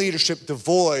human leadership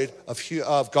devoid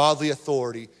of godly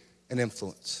authority and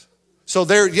influence. So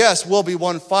there, yes, will be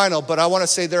one final, but I want to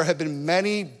say there have been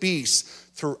many beasts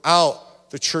throughout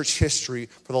the church history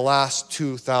for the last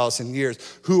 2,000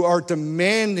 years who are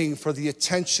demanding for the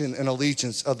attention and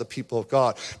allegiance of the people of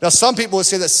God. Now, some people would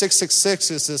say that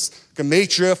 666 is this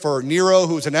gematria for Nero,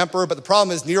 who's an emperor, but the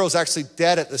problem is Nero's actually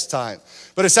dead at this time.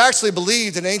 But it's actually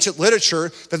believed in ancient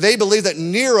literature that they believe that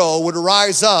Nero would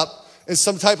rise up in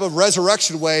some type of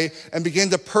resurrection way and begin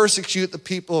to persecute the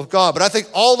people of God. But I think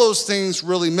all those things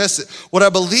really miss it. What I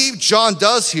believe John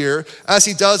does here, as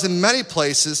he does in many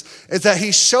places, is that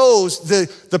he shows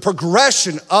the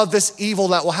progression of this evil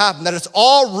that will happen, that it's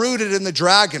all rooted in the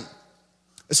dragon.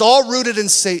 It's all rooted in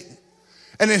Satan.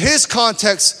 And in his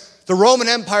context, the Roman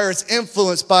Empire is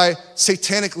influenced by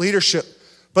satanic leadership.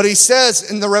 But he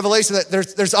says in the Revelation that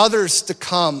there's others to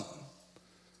come.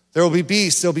 There will be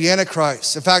beasts, there will be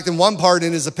antichrists. In fact, in one part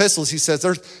in his epistles, he says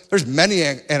there's many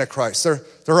antichrists.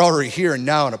 They're already here and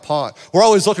now and upon. We're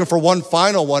always looking for one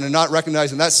final one and not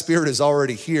recognizing that spirit is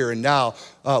already here and now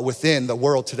within the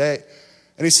world today.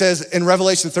 And he says in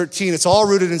Revelation 13, it's all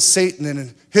rooted in Satan and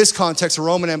in his context, the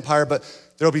Roman Empire, but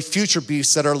there will be future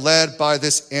beasts that are led by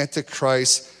this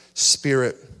antichrist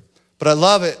spirit. But I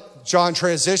love it. John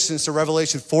transitions to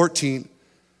Revelation 14.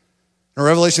 In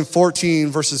Revelation 14,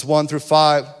 verses 1 through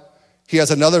 5, he has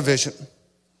another vision.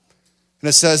 And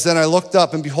it says, then I looked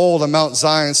up, and behold, on Mount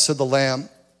Zion stood the Lamb,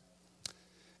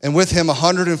 and with him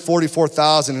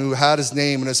 144,000 who had his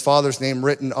name and his father's name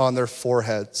written on their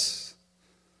foreheads.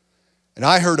 And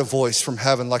I heard a voice from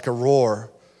heaven like a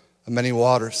roar of many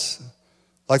waters,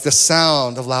 like the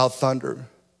sound of loud thunder.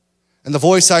 And the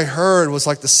voice I heard was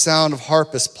like the sound of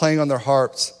harpists playing on their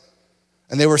harps,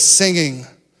 and they were singing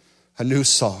a new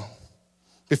song.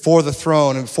 Before the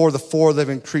throne and before the four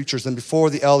living creatures and before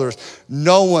the elders,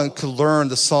 no one could learn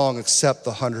the song except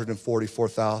the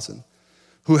 144,000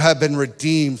 who have been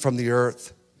redeemed from the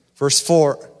earth. Verse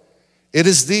 4, it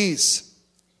is these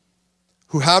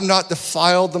who have not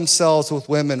defiled themselves with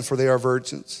women, for they are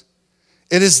virgins.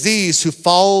 It is these who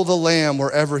follow the Lamb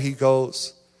wherever he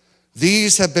goes.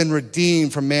 These have been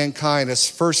redeemed from mankind as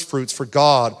firstfruits for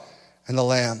God and the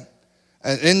Lamb.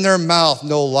 And in their mouth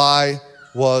no lie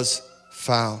was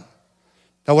found.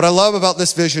 Now, what I love about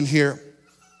this vision here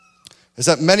is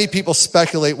that many people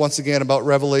speculate once again about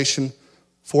Revelation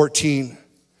 14,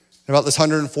 about this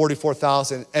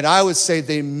 144,000, and I would say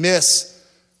they miss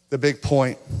the big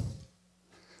point.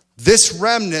 This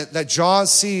remnant that John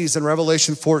sees in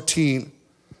Revelation 14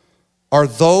 are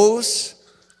those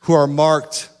who are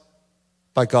marked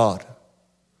by God.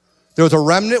 There was a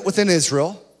remnant within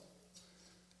Israel,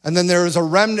 and then there is a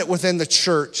remnant within the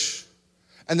church.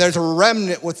 And there's a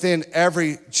remnant within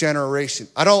every generation.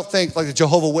 I don't think like the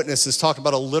Jehovah's Witnesses talk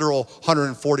about a literal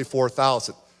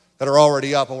 144,000 that are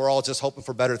already up and we're all just hoping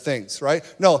for better things, right?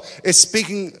 No, it's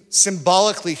speaking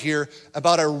symbolically here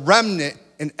about a remnant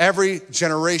in every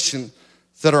generation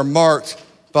that are marked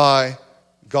by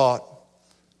God.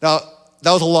 Now,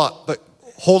 that was a lot, but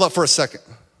hold up for a second.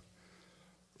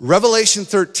 Revelation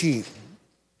 13,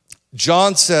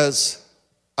 John says,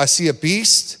 I see a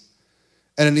beast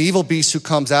and an evil beast who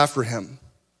comes after him.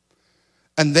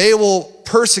 And they will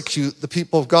persecute the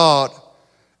people of God,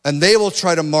 and they will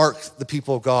try to mark the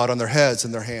people of God on their heads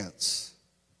and their hands.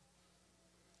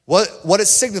 What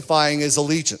it's signifying is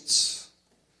allegiance.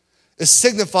 It's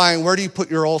signifying where do you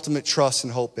put your ultimate trust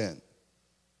and hope in?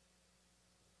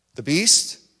 The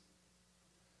beast?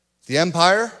 The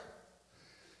empire?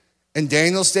 In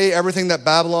Daniel's day, everything that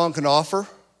Babylon can offer?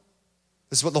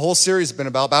 This is what the whole series has been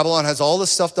about. Babylon has all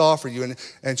this stuff to offer you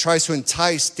and tries to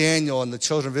entice Daniel and the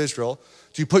children of Israel.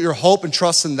 Do you put your hope and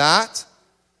trust in that?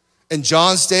 In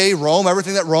John's day, Rome,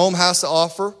 everything that Rome has to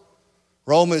offer.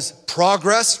 Rome is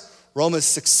progress. Rome is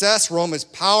success. Rome is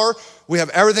power. We have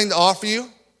everything to offer you.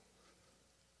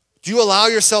 Do you allow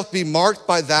yourself to be marked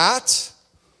by that?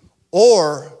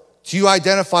 Or do you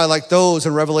identify like those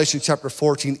in Revelation chapter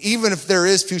 14, even if there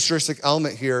is futuristic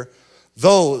element here,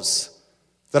 those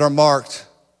that are marked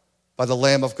by the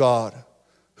Lamb of God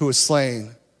who was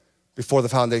slain before the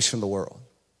foundation of the world.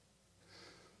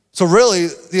 So really,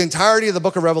 the entirety of the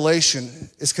book of Revelation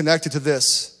is connected to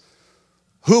this.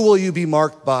 Who will you be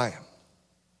marked by?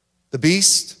 The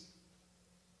beast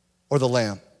or the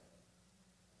Lamb?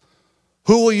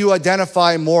 Who will you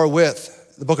identify more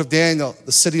with? The book of Daniel,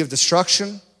 the city of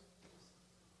destruction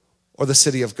or the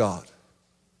city of God?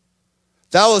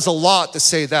 That was a lot to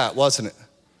say that, wasn't it?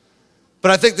 But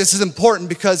I think this is important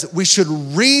because we should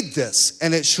read this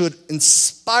and it should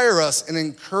inspire us and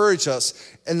encourage us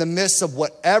in the midst of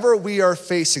whatever we are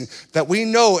facing. That we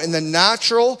know in the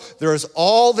natural, there is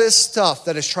all this stuff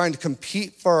that is trying to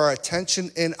compete for our attention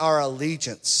and our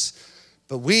allegiance.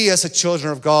 But we as the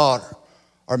children of God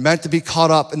are meant to be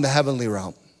caught up in the heavenly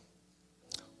realm,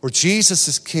 where Jesus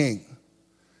is King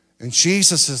and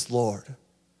Jesus is Lord.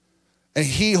 And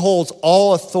he holds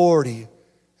all authority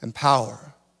and power.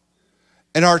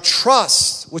 And our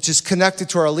trust, which is connected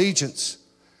to our allegiance,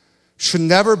 should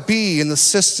never be in the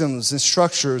systems and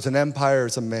structures and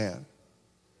empires of man.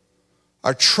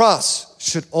 Our trust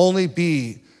should only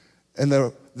be in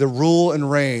the rule and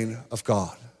reign of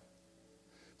God.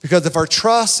 Because if our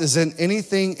trust is in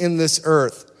anything in this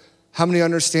earth, how many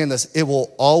understand this? It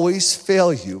will always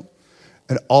fail you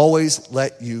and always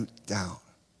let you down.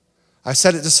 I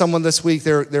said it to someone this week.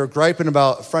 They were griping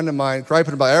about, a friend of mine,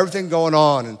 griping about everything going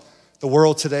on and the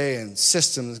world today and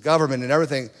systems, government and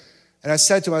everything. And I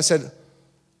said to him, I said,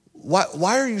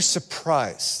 why are you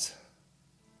surprised?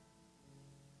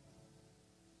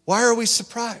 Why are we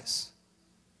surprised?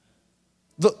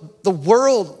 The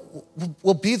world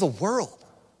will be the world.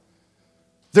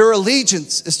 Their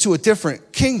allegiance is to a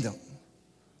different kingdom.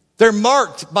 They're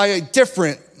marked by a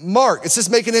different mark. Is this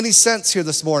making any sense here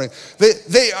this morning?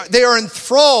 They are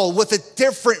enthralled with a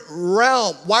different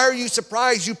realm. Why are you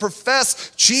surprised? You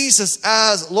profess Jesus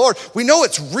as Lord. We know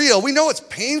it's real. We know it's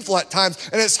painful at times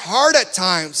and it's hard at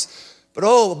times. But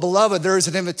oh, beloved, there is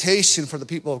an invitation for the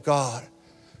people of God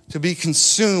to be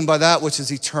consumed by that which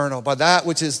is eternal, by that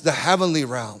which is the heavenly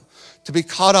realm, to be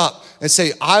caught up and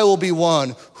say, I will be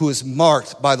one who is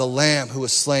marked by the Lamb who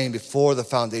was slain before the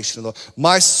foundation of the world.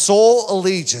 My sole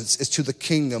allegiance is to the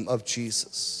kingdom of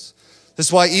Jesus. This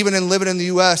is why even in living in the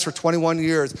U.S. for 21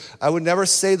 years, I would never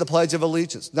say the Pledge of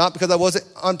Allegiance. Not because I wasn't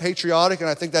unpatriotic and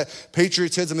I think that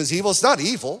patriotism is evil. It's not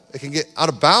evil. It can get out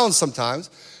of bounds sometimes.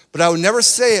 But I would never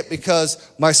say it because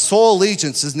my sole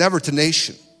allegiance is never to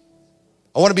nation.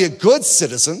 I want to be a good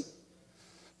citizen.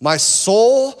 My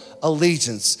sole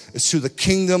allegiance is to the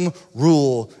kingdom,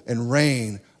 rule, and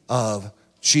reign of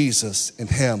Jesus and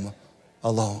him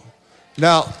alone.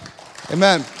 Now,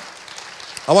 amen.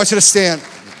 I want you to stand.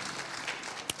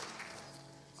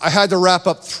 I had to wrap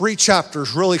up 3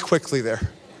 chapters really quickly there.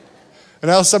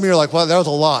 And I know some of you are like, well, that was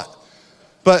a lot.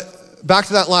 But back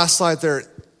to that last slide there.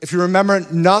 If you remember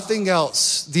nothing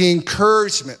else, the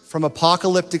encouragement from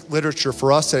apocalyptic literature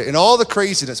for us today, and all the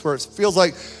craziness where it feels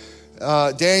like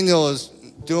Daniel is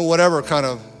doing whatever kind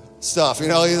of stuff,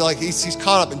 he's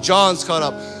caught up and John's caught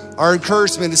up. Our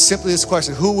encouragement is simply this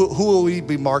question: who will we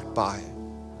be marked by?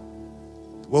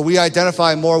 Will we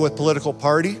identify more with political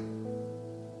party?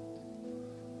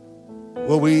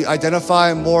 Will we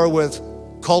identify more with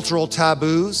cultural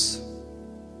taboos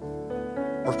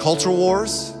or cultural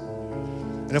wars?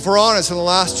 And if we're honest, in the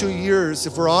last 2 years,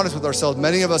 if we're honest with ourselves,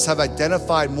 many of us have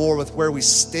identified more with where we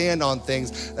stand on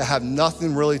things that have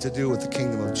nothing really to do with the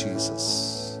kingdom of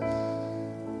Jesus.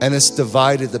 And it's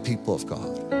divided the people of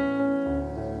God.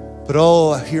 But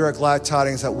oh, here at Glad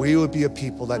Tidings, that we would be a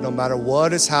people that no matter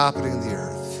what is happening in the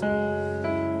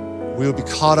earth, we would be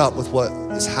caught up with what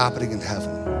is happening in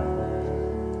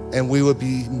heaven. And we would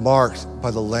be marked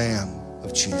by the Lamb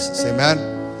of Jesus.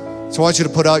 Amen? So I want you to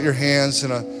put out your hands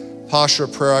in a posture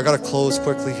of prayer. I got to close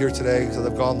quickly here today because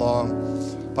I've gone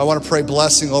long. But I want to pray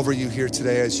blessing over you here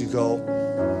today as you go.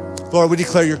 Lord, we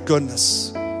declare your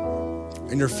goodness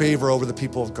and your favor over the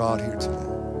people of God here today.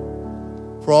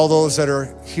 For all those that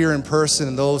are here in person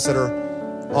and those that are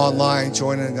online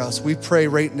joining us, we pray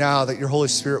right now that your Holy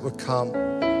Spirit would come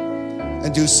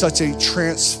and do such a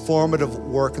transformative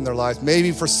work in their lives.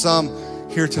 Maybe for some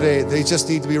here today, they just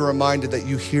need to be reminded that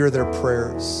you hear their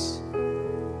prayers.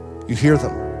 You hear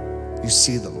them. You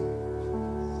see them.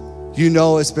 You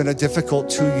know it's been a difficult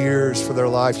 2 years for their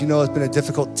life. You know it's been a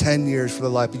difficult 10 years for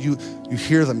their life, but you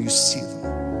hear them, you see them.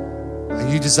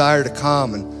 And you desire to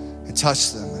come and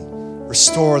touch them and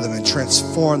restore them and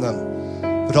transform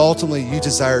them. But ultimately, you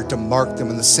desire to mark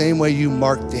them in the same way you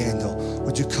marked Daniel.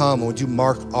 Would you come and would you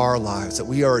mark our lives, that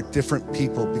we are a different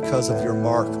people because of your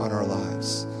mark on our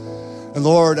lives. And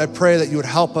Lord, I pray that you would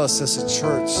help us as a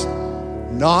church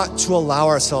not to allow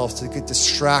ourselves to get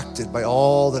distracted by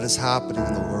all that is happening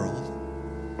in the world.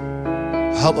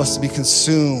 Help us to be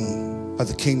consumed by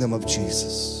the kingdom of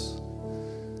Jesus.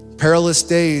 Perilous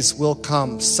days will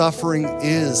come. Suffering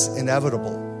is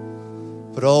inevitable.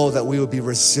 But oh, that we would be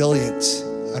resilient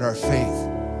in our faith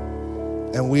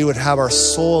and we would have our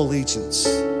sole allegiance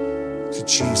to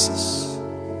Jesus,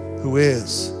 who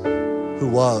is, who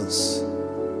was,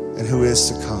 and who is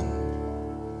to come.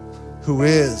 Who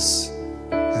is,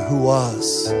 and who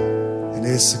was and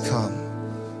is to come.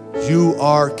 You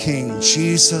are King.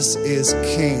 Jesus is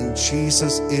King.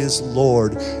 Jesus is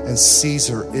Lord, and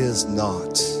Caesar is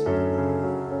not.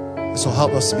 And so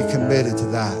help us to be committed to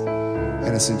that.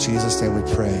 And it's in Jesus' name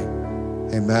we pray.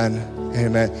 Amen.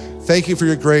 Amen. Thank you for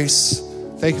your grace.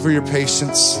 Thank you for your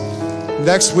patience.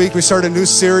 Next week, we start a new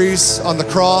series on the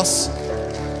cross,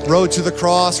 Road to the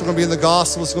Cross. We're going to be in the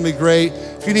gospel. It's going to be great.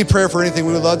 If you need prayer for anything,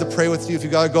 we would love to pray with you. If you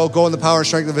got to go in the power and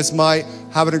strength of his might.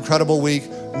 Have an incredible week.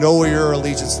 Know where your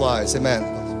allegiance lies. Amen.